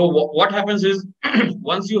 So what happens is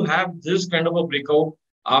once you have this kind of a breakout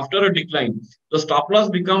after a decline, the stop loss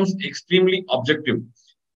becomes extremely objective.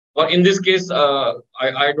 Or in this case,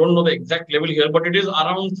 I don't know the exact level here, but it is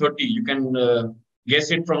around 30. You can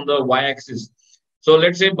guess it from the y-axis. So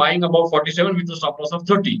let's say buying above 47 with a stop loss of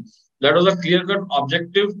 30. That was a clear-cut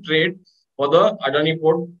objective trade for the Adani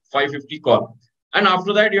Port 550 call. And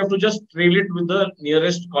after that, you have to just trail it with the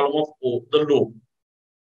nearest column of O, the low,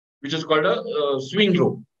 which is called a swing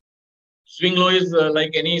low. Swing low is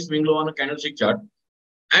like any swing low on a candlestick chart.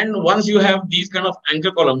 And once you have these kind of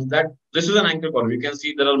anchor columns, that this is an anchor column, you can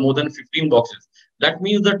see there are more than 15 boxes. That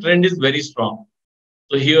means the trend is very strong.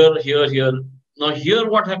 So here, here, here. Now here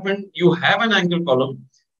what happened, you have an anchor column,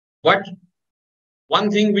 but one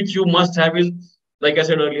thing which you must have is, like I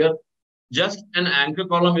said earlier, just an anchor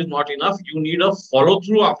column is not enough. You need a follow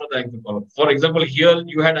through after the anchor column. For example, here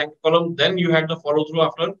you had anchor column, then you had the follow through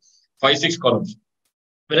after 5-6 columns.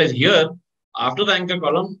 Whereas here, after the anchor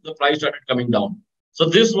column, the price started coming down. So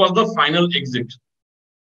this was the final exit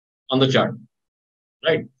on the chart,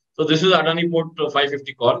 right? So this is Adani Port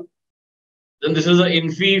 550 call. Then this is a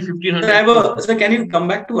Infi 1500. Sir, can you come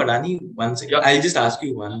back to Adani one second? Yeah. I'll just ask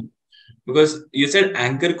you one. Because you said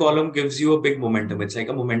anchor column gives you a big momentum. It's like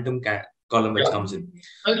a momentum column which comes in.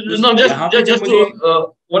 No,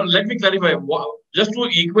 let me clarify. Just to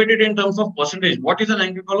equate it in terms of percentage, what is an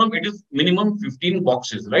anchor column? It is minimum 15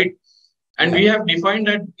 boxes, right? And we have defined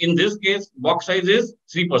that in this case, box size is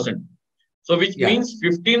 3%. So which means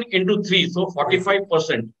 15 into 3, so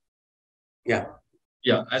 45%. Yeah.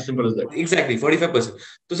 Yeah, as simple as that. Exactly, 45%.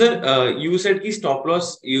 So, sir, you said ki stop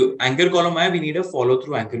loss, anchor column hai, we need a follow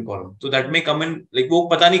through anchor column. So that may come in, like, wo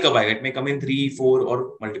pata nahi kab aayega. It may come in 3, 4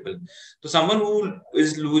 or multiple. So someone who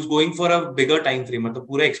is going for a bigger time frame, matlab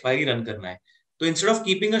pura expiry run karna hai. So instead of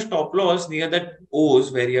keeping a stop loss near that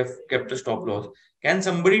O's where you have kept a stop loss, can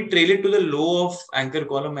somebody trail it to the low of anchor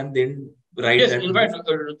column and then ride that? Yes, in fact,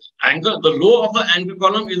 the low of the anchor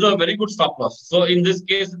column is a very good stop loss. So in this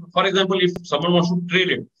case, for example, if someone wants to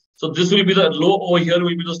trail it, so this will be the low over here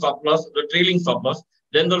will be the stop loss, the trailing stop loss.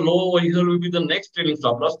 Then the low over here will be the next trailing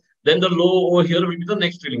stop loss. Then the low over here will be the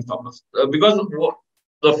next trailing stop loss. Because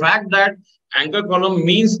the fact that anchor column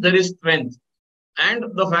means there is strength, and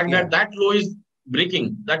the fact that that low is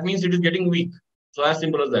breaking, that means it is getting weak. So as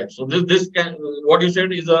simple as that. So this can, what you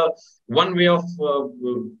said is a one way of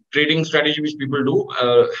trading strategy which people do,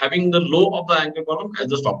 having the low of the anchor column as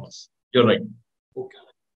the stop loss. You're right. Okay.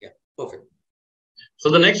 Yeah. Perfect. So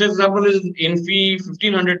the next example is Infi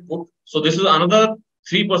 1500 put. So this is another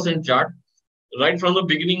 3% chart. Right from the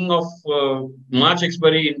beginning of March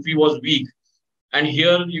expiry, Infi was weak, and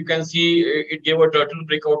here you can see it gave a turtle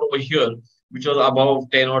breakout over here, which was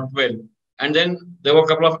above 10 or 12. And then there were a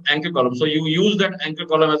couple of anchor columns. So you use that anchor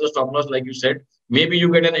column as a stop loss, like you said. Maybe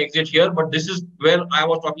you get an exit here, but this is where I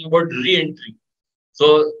was talking about re-entry.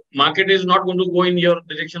 So market is not going to go in your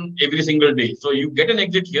direction every single day. So you get an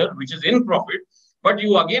exit here, which is in profit, but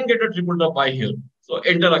you again get a triple top buy here. So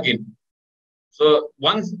enter again. So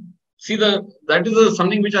once See, that is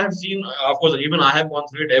something which I have seen. Of course, even I have gone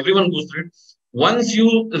through it. Everyone goes through it. Once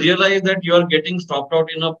you realize that you are getting stopped out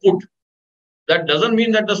in a put, that doesn't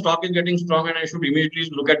mean that the stock is getting strong and I should immediately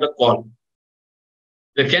look at the call.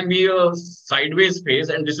 There can be a sideways phase,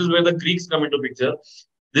 and this is where the Greeks come into picture.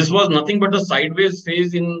 This was nothing but a sideways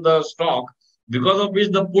phase in the stock, because of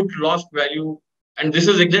which the put lost value. And this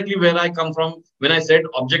is exactly where I come from when I said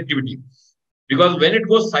objectivity. Because when it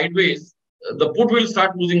goes sideways, the put will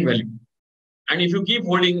start losing value. And if you keep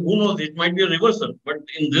holding, who knows, it might be a reversal. But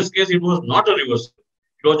in this case, it was not a reversal.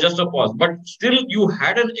 It was just a pause. But still, you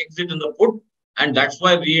had an exit in the put, and that's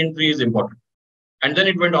why re-entry is important. And then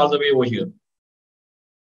it went all the way over here.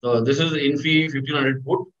 So this is INFI 1500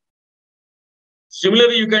 put.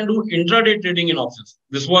 Similarly, you can do intraday trading in options.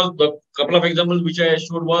 This was the couple of examples which I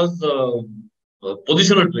showed was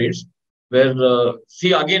positional trades, where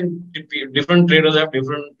see again different traders have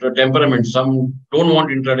different temperaments. Some don't want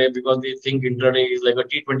intraday because they think intraday is like a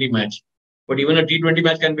T20 match, but even a T20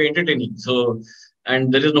 match can be entertaining. So,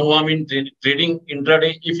 and there is no harm in trading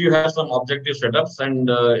intraday if you have some objective setups, and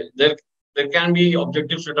there can be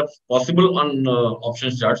objective setups possible on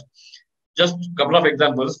options charts. Just a couple of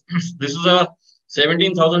examples. This is a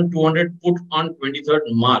 17,200 put on 23rd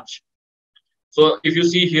March. So if you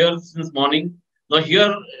see here since morning, now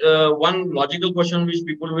here one logical question which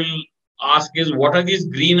people will ask is, what are these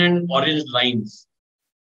green and orange lines,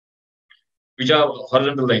 which are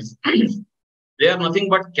horizontal lines? They are nothing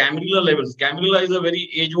but Camarilla levels. Camarilla is a very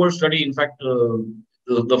age-old study. In fact,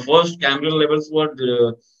 the first Camarilla levels were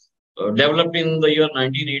developed in the year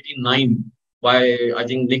 1989 by, I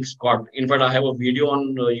think, Nick Scott. In fact, I have a video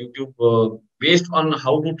on YouTube based on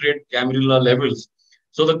how to trade Camarilla levels.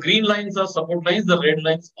 So the green lines are support lines, the red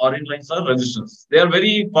lines, orange lines are resistance. They are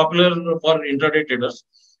very popular for intraday traders.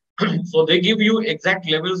 So they give you exact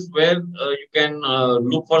levels where you can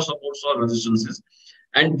look for supports or resistances.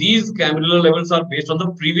 And these Camarilla levels are based on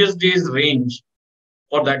the previous day's range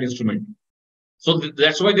for that instrument. So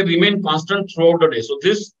that's why they remain constant throughout the day. So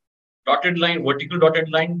this dotted line, vertical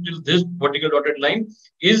dotted line till this vertical dotted line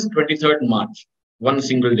is 23rd March, one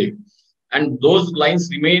single day. And those lines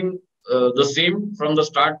remain the same from the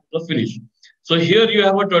start to the finish. So here you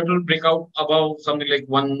have a total breakout above something like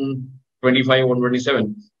 125,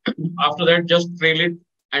 127. After that, just trail it,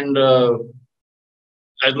 and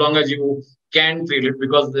as long as you can trail it,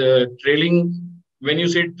 because the trailing, when you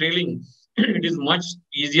say trailing, it is much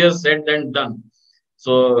easier said than done.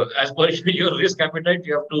 So as per your risk appetite,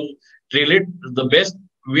 you have to trail it. The best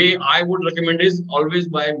way I would recommend is always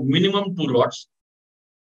buy minimum 2 lots.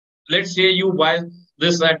 Let's say you buy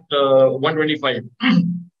this at 125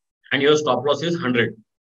 and your stop loss is 100.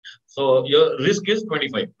 So your risk is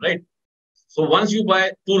 25, right? So once you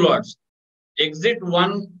buy 2 lots, exit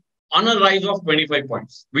one on a rise of 25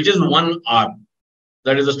 points, which is 1R.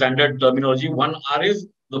 That is the standard terminology. 1R is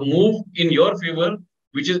the move in your favor,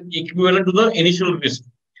 which is equivalent to the initial risk.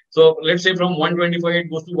 So let's say from 125, it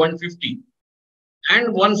goes to 150.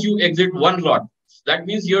 And once you exit 1 lot, that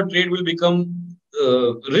means your trade will become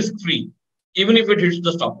risk-free, even if it hits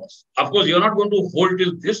the stop loss. Of course, you're not going to hold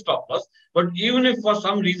till this stop loss, but even if for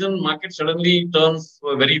some reason market suddenly turns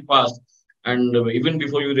very fast, and even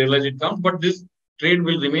before you realize it comes, but this trade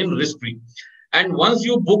will remain risk-free. And once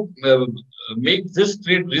you make this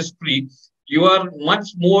trade risk-free, you are much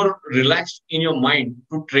more relaxed in your mind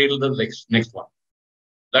to trade the next one.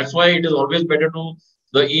 That's why it is always better to,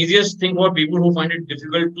 the easiest thing for people who find it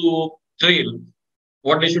difficult to trail,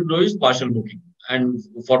 what they should do is partial booking. And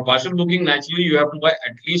for partial booking, naturally, you have to buy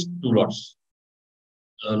at least 2 lots.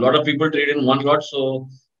 A lot of people trade in 1 lot, so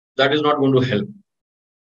that is not going to help.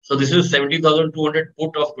 So this is 17,200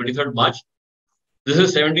 put of 23rd March. This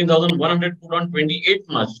is 17,100 put on 28th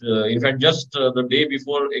March. In fact, just the day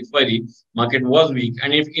before expiry, market was weak.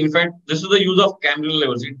 And if, in fact, this is the use of Camarilla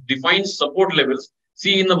levels. It defines support levels.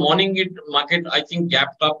 See, in the morning, market, I think,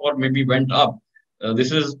 gapped up or maybe went up.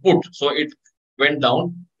 This is put. So it went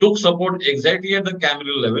down, took support exactly at the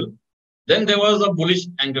Camarilla level. Then there was a bullish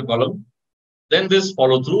anchor column. Then this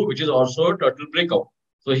follow through, which is also a turtle breakout.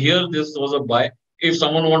 So here, this was a buy. If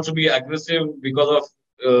someone wants to be aggressive because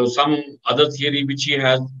of some other theory which he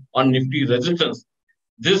has on Nifty resistance,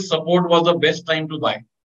 this support was the best time to buy.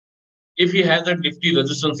 If he has that Nifty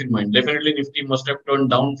resistance in mind, definitely Nifty must have turned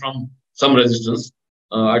down from some resistance.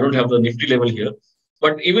 I don't have the Nifty level here.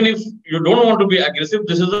 But even if you don't want to be aggressive,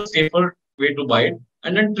 this is a safer way to buy it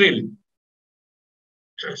and then trail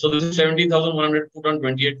it. So this is 17,100 put on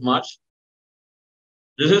 28th March.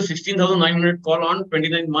 This is 16,900 call on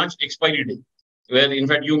 29th March expiry day, where in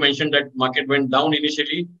fact you mentioned that market went down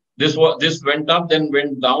initially. This went up, then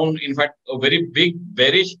went down. In fact, a very big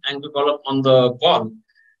bearish anchor column on the call,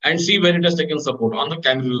 and see where it has taken support on the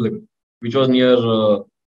candle level, which was near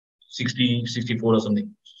 60, 64 or something.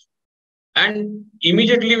 And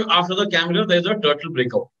immediately after the candle, there is a turtle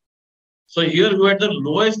breakout. So here you had the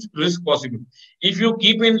lowest risk possible. If you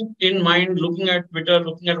keep in mind looking at Twitter,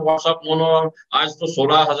 looking at WhatsApp, mono, आज तो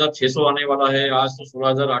 16,600 आने वाला है, आज तो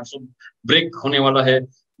 16,800 break होने वाला है,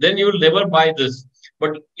 then you will never buy this.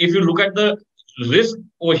 But if you look at the risk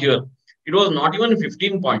over here, it was not even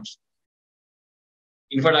 15 points.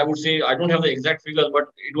 In fact, I would say, I don't have the exact figures, but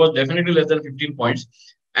it was definitely less than 15 points.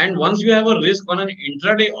 And once you have a risk on an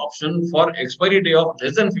intraday option for expiry day of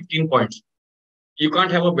less than 15 points, you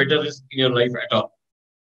can't have a better risk in your life at all.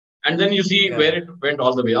 And then you see where it went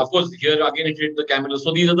all the way. Of course, here again it hit the camel.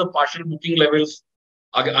 So these are the partial booking levels.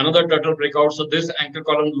 Another turtle breakout. So this anchor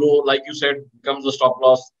column low, like you said, becomes the stop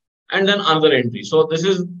loss. And then another entry. So this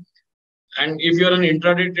is, and if you're an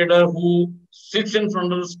intraday trader who sits in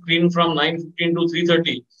front of the screen from 9:15 to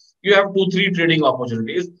 3:30, you have 2-3 trading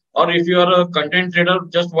opportunities. Or if you are a content trader,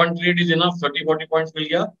 just one trade is enough, 30-40 points will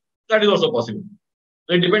get. That is also possible.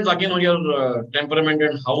 So it depends again on your temperament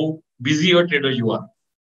and how busy a trader you are.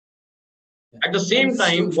 At the same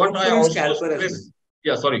time, what I also stress,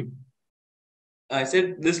 yeah, sorry. I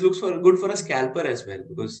said this looks good for a scalper as well,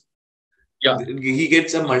 because he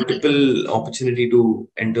gets a multiple opportunity to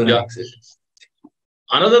enter and exit.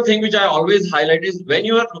 Another thing which I always highlight is when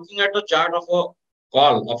you are looking at the chart of a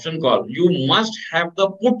option call, you must have the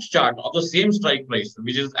put chart of the same strike price,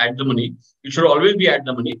 which is at the money. It should always be at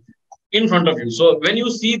the money in front of you. So when you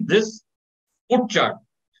see this put chart,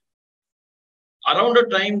 around the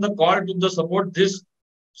time the call took the support, this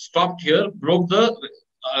stopped here, broke the,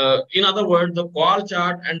 in other words, the call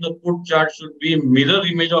chart and the put chart should be mirror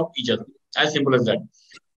image of each other. As simple as that.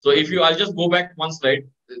 So if you, I'll just go back one slide,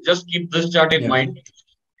 just keep this chart in mind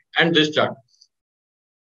and this chart.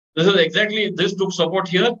 This is exactly, this took support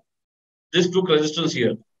here, this took resistance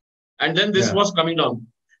here, and then this was coming down.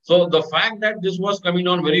 So the fact that this was coming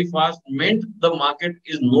down very fast meant the market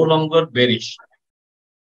is no longer bearish.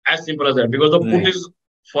 As simple as that, because the put is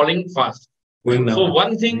falling fast. So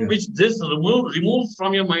one thing which this removes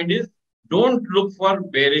from your mind is don't look for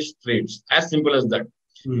bearish trades. As simple as that.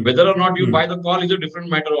 Whether or not you buy the call is a different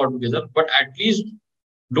matter altogether, but at least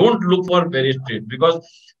don't look for bearish trade, because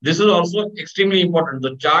this is also extremely important.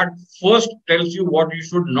 The chart first tells you what you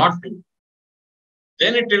should not do.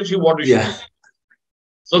 Then it tells you what you should do.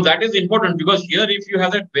 So that is important, because here if you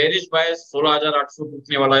have that bearish bias, 16,800,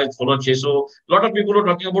 16,600, a lot of people are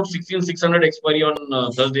talking about 16,600 expiry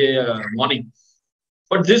on Thursday morning.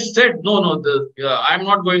 But this said, no, I'm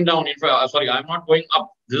not going down. In fact, sorry, I'm not going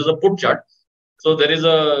up. This is a put chart. So there is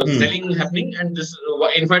a selling happening, and this,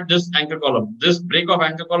 in fact, this anchor column, this break of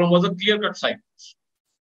anchor column was a clear-cut sign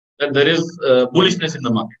that there is bullishness in the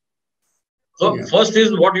market. So first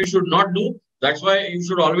is what you should not do. That's why you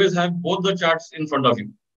should always have both the charts in front of you.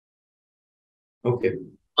 Okay.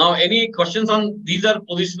 Now, any questions on these are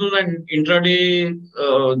positional and intraday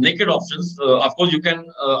naked options? Of course, you can.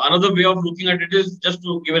 Another way of looking at it is just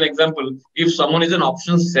to give an example. If someone is an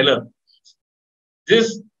options seller,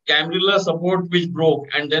 this candle support which broke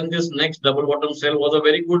and then this next double bottom sell was a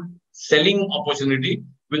very good selling opportunity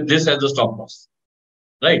with this as the stop loss,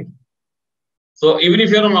 right? So even if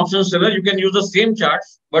you're an option seller, you can use the same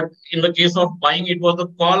charts, but in the case of buying, it was the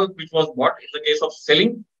call which was bought. In the case of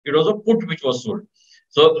selling, it was a put which was sold.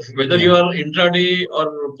 So whether you are intraday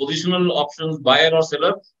or positional options buyer or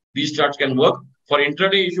seller, these charts can work. For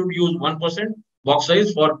intraday, you should use 1% box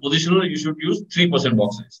size. For positional, you should use 3%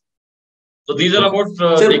 box size. So these are about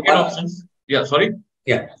naked options. Yeah, sorry.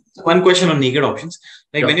 Yeah. One question on naked options.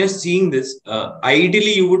 Like when you're seeing this,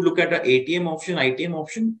 ideally you would look at an ATM option, ITM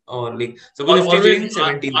option, or like suppose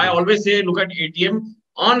I always say look at ATM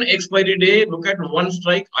on expiry day. Look at one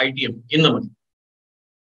strike ITM in the money.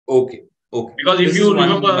 Okay. Okay. Because if you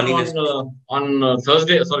remember on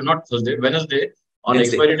Thursday, sorry, not Thursday, Wednesday, on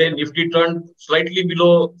expiry day, Nifty turned slightly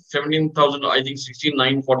below 17,000. I think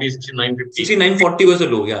 6940, 6950. 6940 was a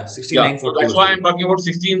low. Yeah, 6940. So that's why I'm talking about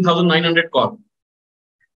 16,900 call.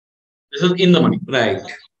 This is in the money. Right.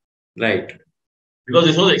 Right. Because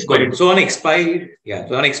this was expiry. So on expiry,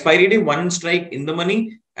 so on expiry day, one strike in the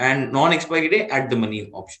money and non-expiry day at the money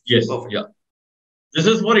option. Yes. Yeah. This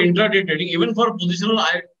is for intraday trading. Even for positional,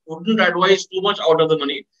 I wouldn't advise too much out of the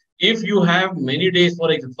money. If you have many days,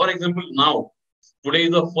 for example, now, today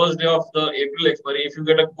is the first day of the April expiry. If you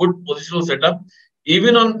get a good positional setup,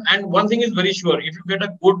 even on, and one thing is very sure, if you get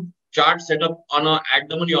a good chart setup on a at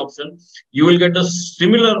the money option, you will get a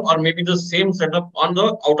similar or maybe the same setup on the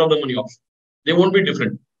out of the money option. They won't be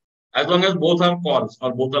different. as long as both are calls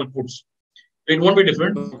or both are puts. It won't be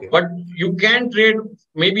different. Okay. But you can trade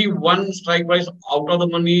maybe one strike price out of the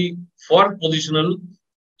money for positional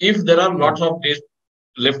if there are lots of days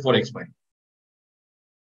left for expiry.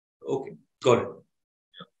 Okay, got it.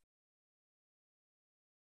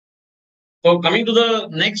 So coming to the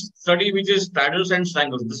next study, which is straddles and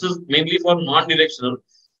strangles. This is mainly for non-directional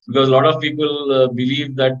because a lot of people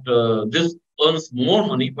believe that this earns more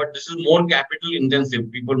money, but this is more capital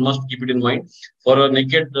intensive. People must keep it in mind. For a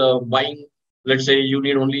naked buying, let's say you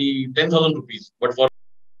need only 10,000 rupees, but for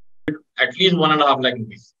at least 1.5 lakh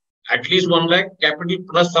rupees. At least 1 lakh capital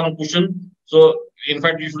plus some cushion. So in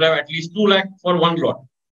fact, you should have at least 2 lakh for one lot.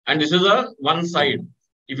 And this is a one side.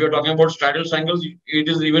 If you're talking about straddle angles, it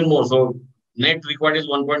is even more. So net required is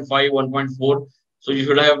 1.5, 1.4. So you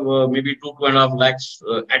should have maybe 2.5 lakhs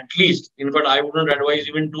at least. In fact, I wouldn't advise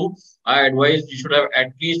even two. I advise you should have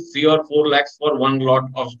at least 3 or 4 lakhs for one lot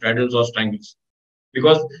of straddles or strangles.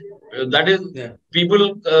 Because that is,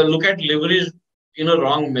 people look at leverage in a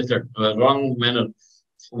wrong method, wrong manner.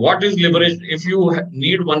 What is leverage? If you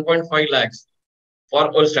need 1.5 lakhs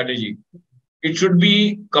for a strategy, it should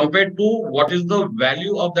be compared to what is the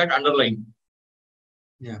value of that underlying.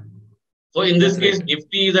 Yeah. So in this case,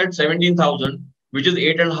 Nifty is at 17,000, which is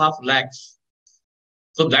 8.5 lakhs.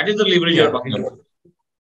 So that is the leverage you're talking about.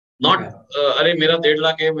 Not, अरे मेरा 1.5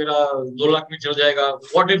 लाख है, मेरा 2 लाख में चल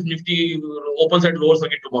जाएगा. What if Nifty opens at lower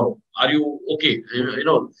circuit tomorrow? Are you okay? You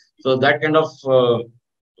know, so that kind of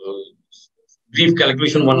brief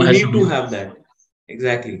calculation one has to have that.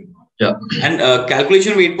 Exactly. Yeah. And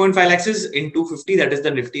calculation of 8.5 lakhs is into 50. That is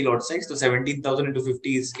the Nifty lot size. So 17,000 into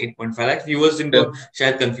 50 is 8.5 lakhs. Viewers into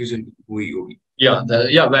share confusion. Yeah.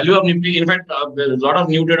 Value of Nifty. In fact, a lot of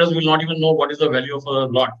new traders will not even know what is the value of a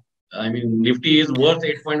lot. I mean, Nifty is worth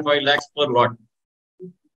 8.5 lakhs per lot.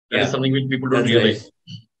 That is something which people don't realize.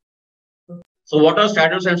 Right. So what are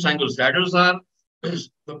straddles and strangles? Straddles are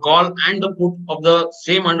the call and the put of the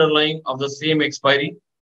same underlying, of the same expiry,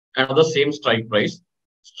 and of the same strike price.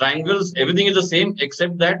 Strangles, everything is the same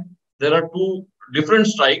except that there are two different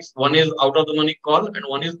strikes. One is out of the money call and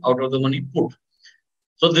one is out of the money put.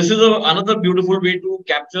 So this is another beautiful way to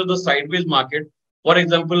capture the sideways market. For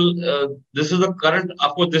example, this is the current,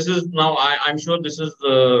 of course, this is now, I'm sure this is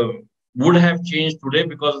would have changed today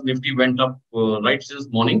because Nifty went up right since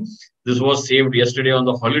morning. This was saved yesterday on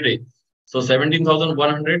the holiday. So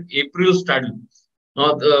 17,100 April straddle.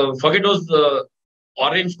 Now, forget those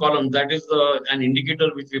orange column, that is an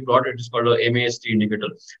indicator which we brought. It is called a MAST indicator.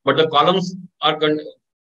 But the columns are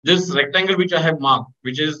this rectangle which I have marked,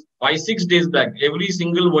 which is 5-6 days back. Every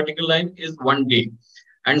single vertical line is 1 day.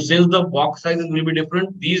 And since the box sizes will be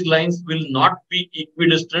different, these lines will not be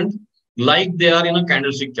equidistant like they are in a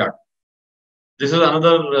candlestick chart. This is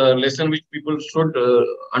another lesson which people should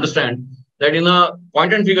understand, that in a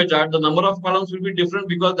point and figure chart, the number of columns will be different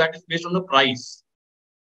because that is based on the price.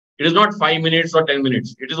 It is not 5 minutes or 10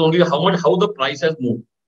 minutes. It is only how the price has moved.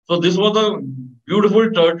 So this was a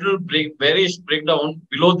beautiful turtle bearish breakdown.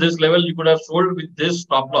 Below this level, you could have sold with this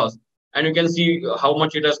stop loss, and you can see how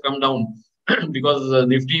much it has come down because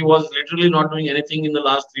Nifty was literally not doing anything in the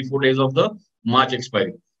last 3-4 days of the March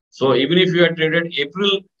expiry. So even if you had traded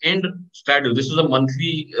April end straddle, this is a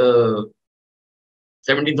monthly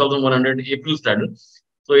 17,100 April straddle.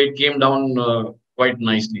 So it came down quite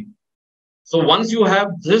nicely. So once you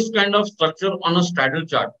have this kind of structure on a straddle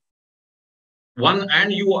chart,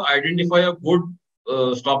 and you identify a good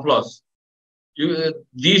stop loss,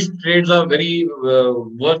 these trades are very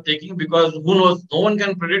worth taking because who knows, no one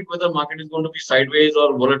can predict whether the market is going to be sideways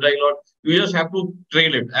or volatile, or you just have to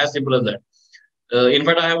trail it, as simple as that. In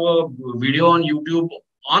fact, I have a video on YouTube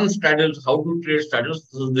on straddles, how to trade straddles.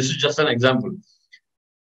 So this is just an example.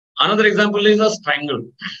 Another example is a strangle.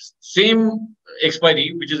 Same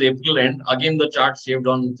expiry, which is April end. Again, the chart saved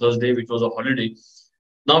on Thursday, which was a holiday.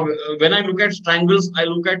 Now, when I look at strangles, I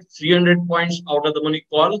look at 300 points out of the money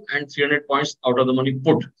call and 300 points out of the money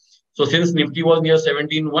put. So since Nifty was near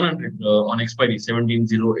 17,100 on expiry,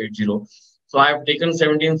 17,080. So I have taken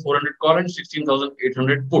 17,400 call and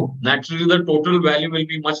 16,800 put. Naturally, the total value will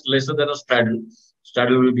be much lesser than a straddle.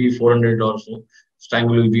 Straddle will be 400 or so.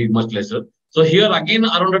 Strangle will be much lesser. So here again,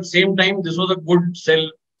 around the same time, this was a good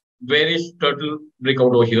sell, bearish turtle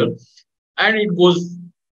breakout over here. And it goes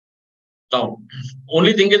down.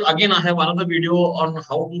 Only thing is, again, I have another video on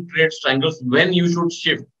how to trade strangles, when you should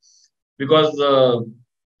shift. Because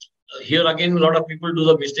here again, a lot of people do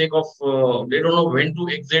the mistake of, they don't know when to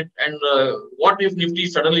exit. And what if Nifty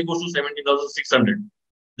suddenly goes to 17,600?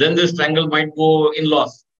 Then this strangle might go in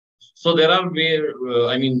loss. So there are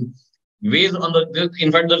based on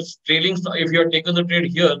in fact, the trailing, if you have taken the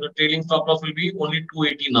trade here, the trailing stop loss will be only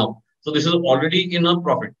 280 now. So this is already in a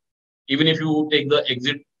profit, even if you take the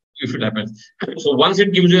exit, if it happens. So once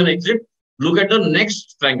it gives you an exit, look at the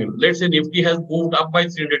next triangle. Let's say Nifty has moved up by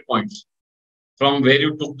 300 points from where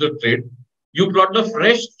you took the trade. You plot the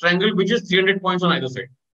fresh triangle, which is 300 points on either side.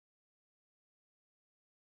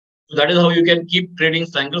 So that is how you can keep trading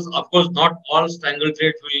strangles. Of course, not all strangle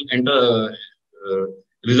trades will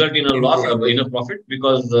result in a loss, in a profit,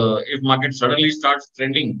 because if market suddenly starts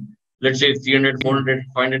trending, let's say 300, 400,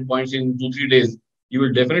 500 points in 2-3 days, you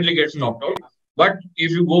will definitely get stopped out. But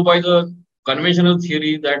if you go by the conventional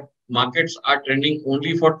theory that markets are trending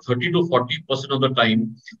only for 30 to 40% of the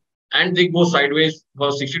time, and they go sideways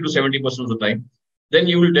for 60 to 70% of the time, then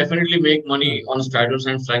you will definitely make money on straddles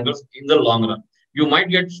and strangles in the long run. You might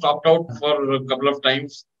get stopped out for a couple of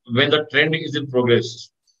times when the trend is in progress.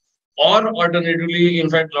 Or alternatively, in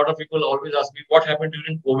fact, a lot of people always ask me what happened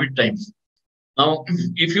during COVID times. Now,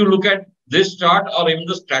 if you look at this chart or even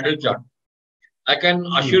the straddle chart, I can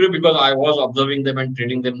assure you, because I was observing them and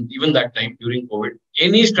trading them even that time during COVID,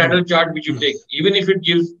 any straddle chart which you take, even if it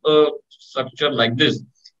gives a structure like this,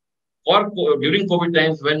 or during COVID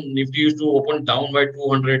times when Nifty used to open down by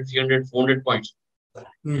 200, 300, 400 points,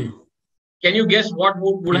 can you guess what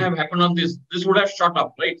would have happened on this? This would have shot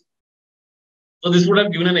up, right? So this would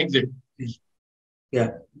have given an exit. Yeah.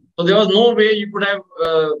 So there was no way you could have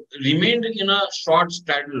remained in a short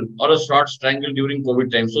straddle or a short strangle during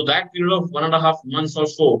COVID time. So that period of 1.5 months or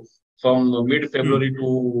so, from mid-February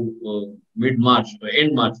to mid-March,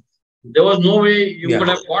 end March, there was no way you could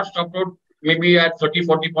have got stopped out maybe at 30,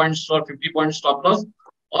 40 points or 50 points stop loss,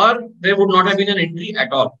 or there would not have been an entry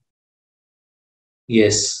at all.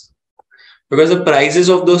 Yes. Because the prices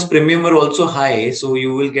of those premium are also high, so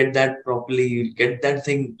you will get that properly. You'll get that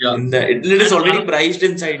thing in the. It is already priced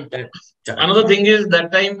inside that chart. Another thing is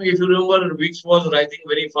that time, if you remember, VIX was rising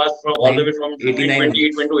very fast from all the way from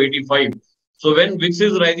 28 went to 85. So when VIX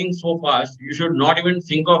is rising so fast, you should not even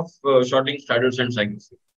think of shorting straddles and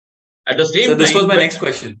cycles. At the same time, this was my next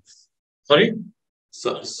question. Sorry.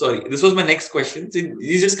 Sorry, this was my next question.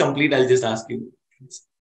 You just complete. I'll just ask you.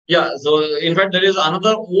 Yeah, so in fact, there is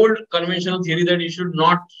another old conventional theory that you should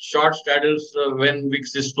not short straddles when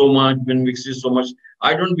VIX is so much, when VIX is so much.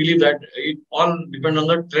 I don't believe that. It all depends on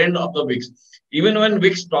the trend of the VIX. Even when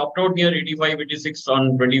VIX topped out near 85, 86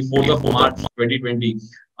 on 24th of March 2020,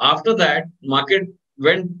 after that, market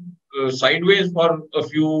went sideways for a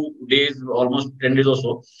few days, almost 10 days or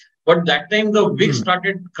so. But that time, the VIX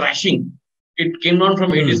started crashing. It came down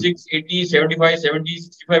from 86, 80, 75, 70,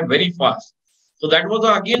 65 very fast. So that was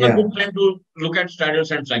again a good time to look at straddles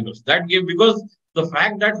and strangles. That gave, because the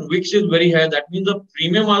fact that VIX is very high, that means the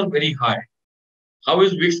premium are very high. How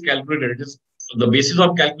is VIX calculated? It is the basis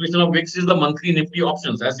of calculation of VIX is the monthly Nifty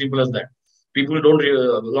options, as simple as that. People don't,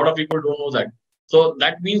 a lot of people don't know that. So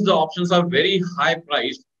that means the options are very high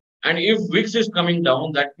priced. And if VIX is coming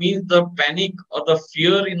down, that means the panic or the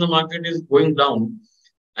fear in the market is going down.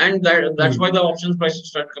 And that's why the options prices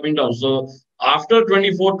start coming down. So after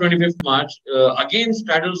 24th, 25th March, again,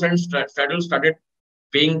 straddles and straddles started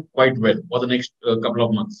paying quite well for the next couple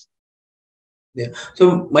of months. Yeah.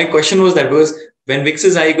 So my question was that because when VIX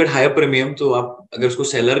is high, you get higher premium. So if you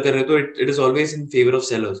seller kar rahe, it is always in favor of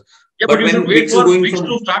sellers. Yeah, but you should wait for VIX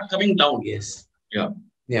to start coming down. Yes. Yeah.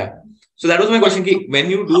 Yeah. So that was my question. When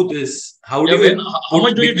you do this, how do you? How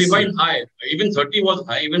much do you define high? Even 30 was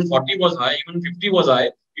high, even 40 was high, even 50 was high.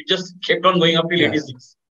 It just kept on going up till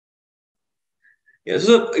 86. Yeah.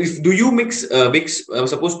 So do you mix VIX?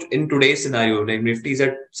 Suppose in today's scenario, like Nifty is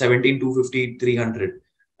at 17, 250, 300,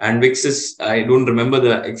 and VIX is, I don't remember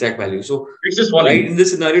the exact value. So VIX is falling. Right in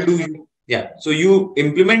this scenario, do you? Yeah. So you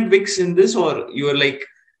implement VIX in this, or you are like?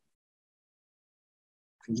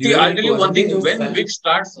 See, I'll tell you one thing. When VIX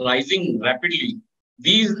starts rising rapidly,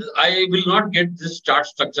 I will not get this chart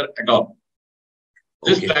structure at all.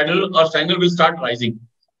 This straddle or strangle will start rising.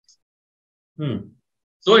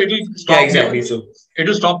 So it will stop me out. So it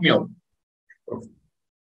will stop me out.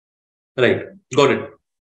 Right. Got it.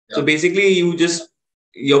 Yeah. So basically,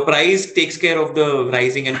 your price takes care of the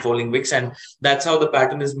rising and falling VIX, and that's how the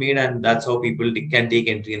pattern is made, and that's how people can take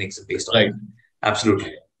entry and exit based on it.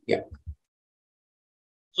 Absolutely. Yeah.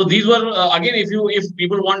 So these were again, if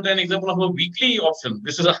people want an example of a weekly option,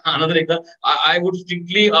 this is another example. I would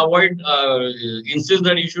strictly avoid insist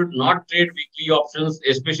that you should not trade weekly options,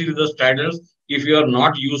 especially the straddles, if you are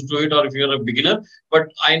not used to it or if you are a beginner. But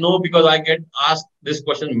I know, because I get asked this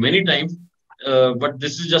question many times. But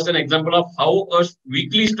this is just an example of how a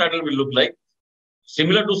weekly straddle will look like.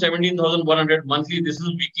 similar to 17,100 monthly. This is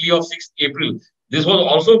weekly of 6th April. This was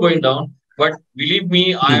also going down. But believe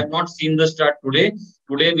me, I have not seen the chart today.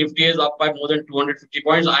 Today, Nifty is up by more than 250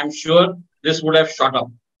 points. I'm sure this would have shot up.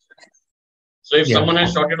 So if someone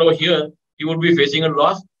has shorted over here, he would be facing a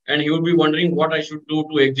loss and he would be wondering what I should do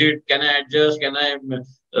to exit. Can I adjust? Can I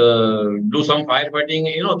do some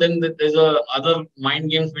firefighting? You know, then there's other mind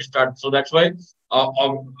games which start. So that's why,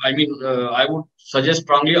 I would suggest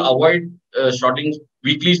strongly avoid shorting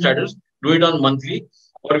weekly status. Do it on monthly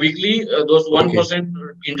or weekly. Those 1%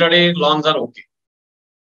 intraday longs are okay.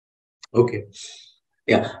 Okay.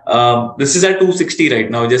 Yeah. This is at 260 right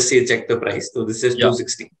now. Just say check the price. So this is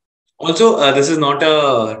 260. Also, this is not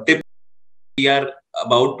a tip. We are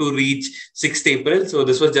about to reach 6th April. So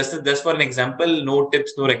this was just for an example. No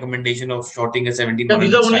tips, no recommendation of shorting a 17.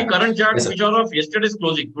 These are only current charts which are of yesterday's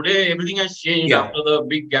closing. Today, everything has changed after the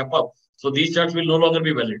big gap up. So these charts will no longer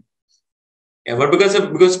be valid. Yeah, but because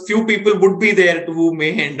few people would be there who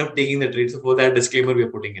may end up taking the trade. So for that disclaimer, we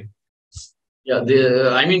are putting in. Yeah,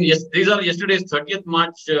 yes, these are yesterday's 30th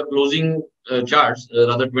March closing charts,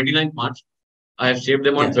 rather 29th March. I have saved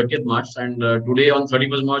them on 30th March, and today on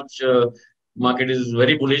 31st March, market is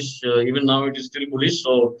very bullish. Even now, it is still bullish.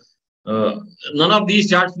 So none of these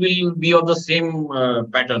charts will be of the same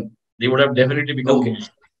pattern. They would have definitely become bullish.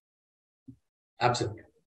 Absolutely.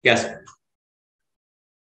 Yes.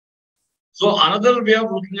 So another way of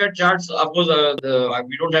looking at charts, of course,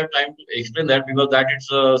 we don't have time to explain that because that is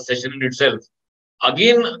a session in itself.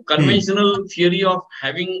 Again, conventional theory of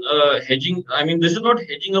having hedging. I mean, this is not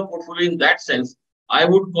hedging a portfolio in that sense. I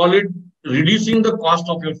would call it reducing the cost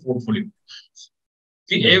of your portfolio.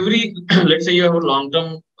 See, let's say you have a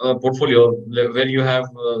long-term portfolio where you have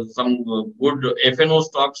some good F&O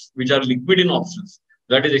stocks which are liquid in options.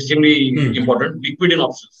 That is extremely important. Liquid in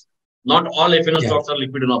options. Not all F&O stocks are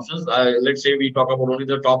liquid in options. Let's say we talk about only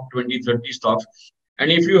the top 20, 30 stocks.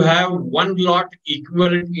 And if you have one lot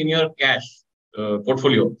equivalent in your cash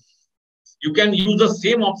portfolio, you can use the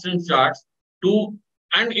same option charts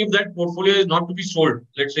and if that portfolio is not to be sold,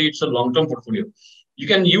 let's say it's a long-term portfolio, you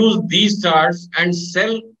can use these charts and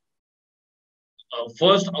sell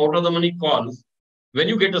first out of the money calls when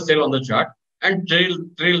you get a sell on the chart and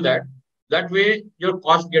trail that. That way, your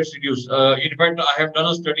cost gets reduced. In fact, I have done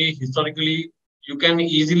a study historically. You can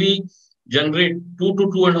easily generate 2 to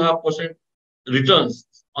 2.5% returns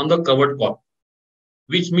on the covered call,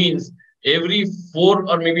 which means every 4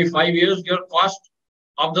 or maybe 5 years, your cost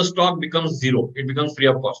of the stock becomes zero. It becomes free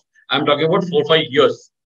of cost. I'm talking about 4 or 5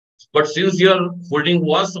 years. But since your holding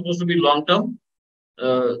was supposed to be long term,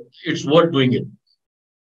 it's worth doing it.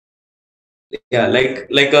 Yeah,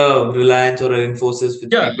 like a Reliance or an Infosys,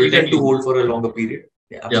 which people tend to hold for a longer period.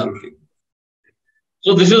 Yeah, absolutely.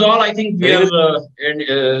 So this is all. I think we are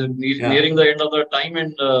nearing the end of the time,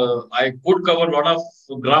 and I could cover a lot of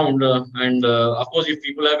ground. Of course, if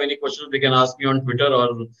people have any questions, they can ask me on Twitter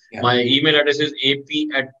or my email address is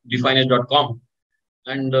ap@defineedge.com,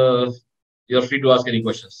 and you're free to ask any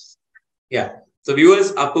questions. Yeah. So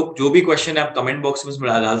viewers, आपको जो भी question है आप comment box में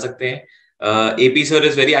डाल सकते हैं. AP sir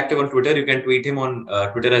is very active on Twitter. You can tweet him on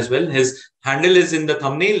Twitter as well. His handle is in the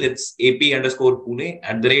thumbnail. It's AP_Pune.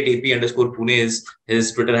 @AP_Pune is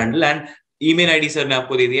his Twitter handle. And email ID sir ने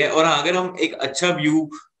आपको दे दिया है. और अगर हम एक अच्छा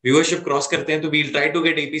viewership cross करते हैं, तो we'll try to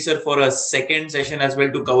get AP sir for a second session as well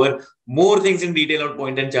to cover more things in detail on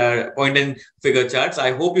point and figure charts.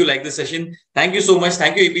 I hope you like this session. Thank you so much.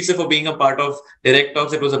 Thank you AP sir for being a part of Direct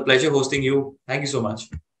Talks. It was a pleasure hosting you. Thank you so much.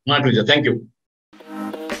 My pleasure. Thank you.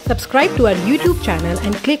 Subscribe to our YouTube channel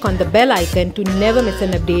and click on the bell icon to never miss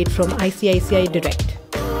an update from ICICI Direct.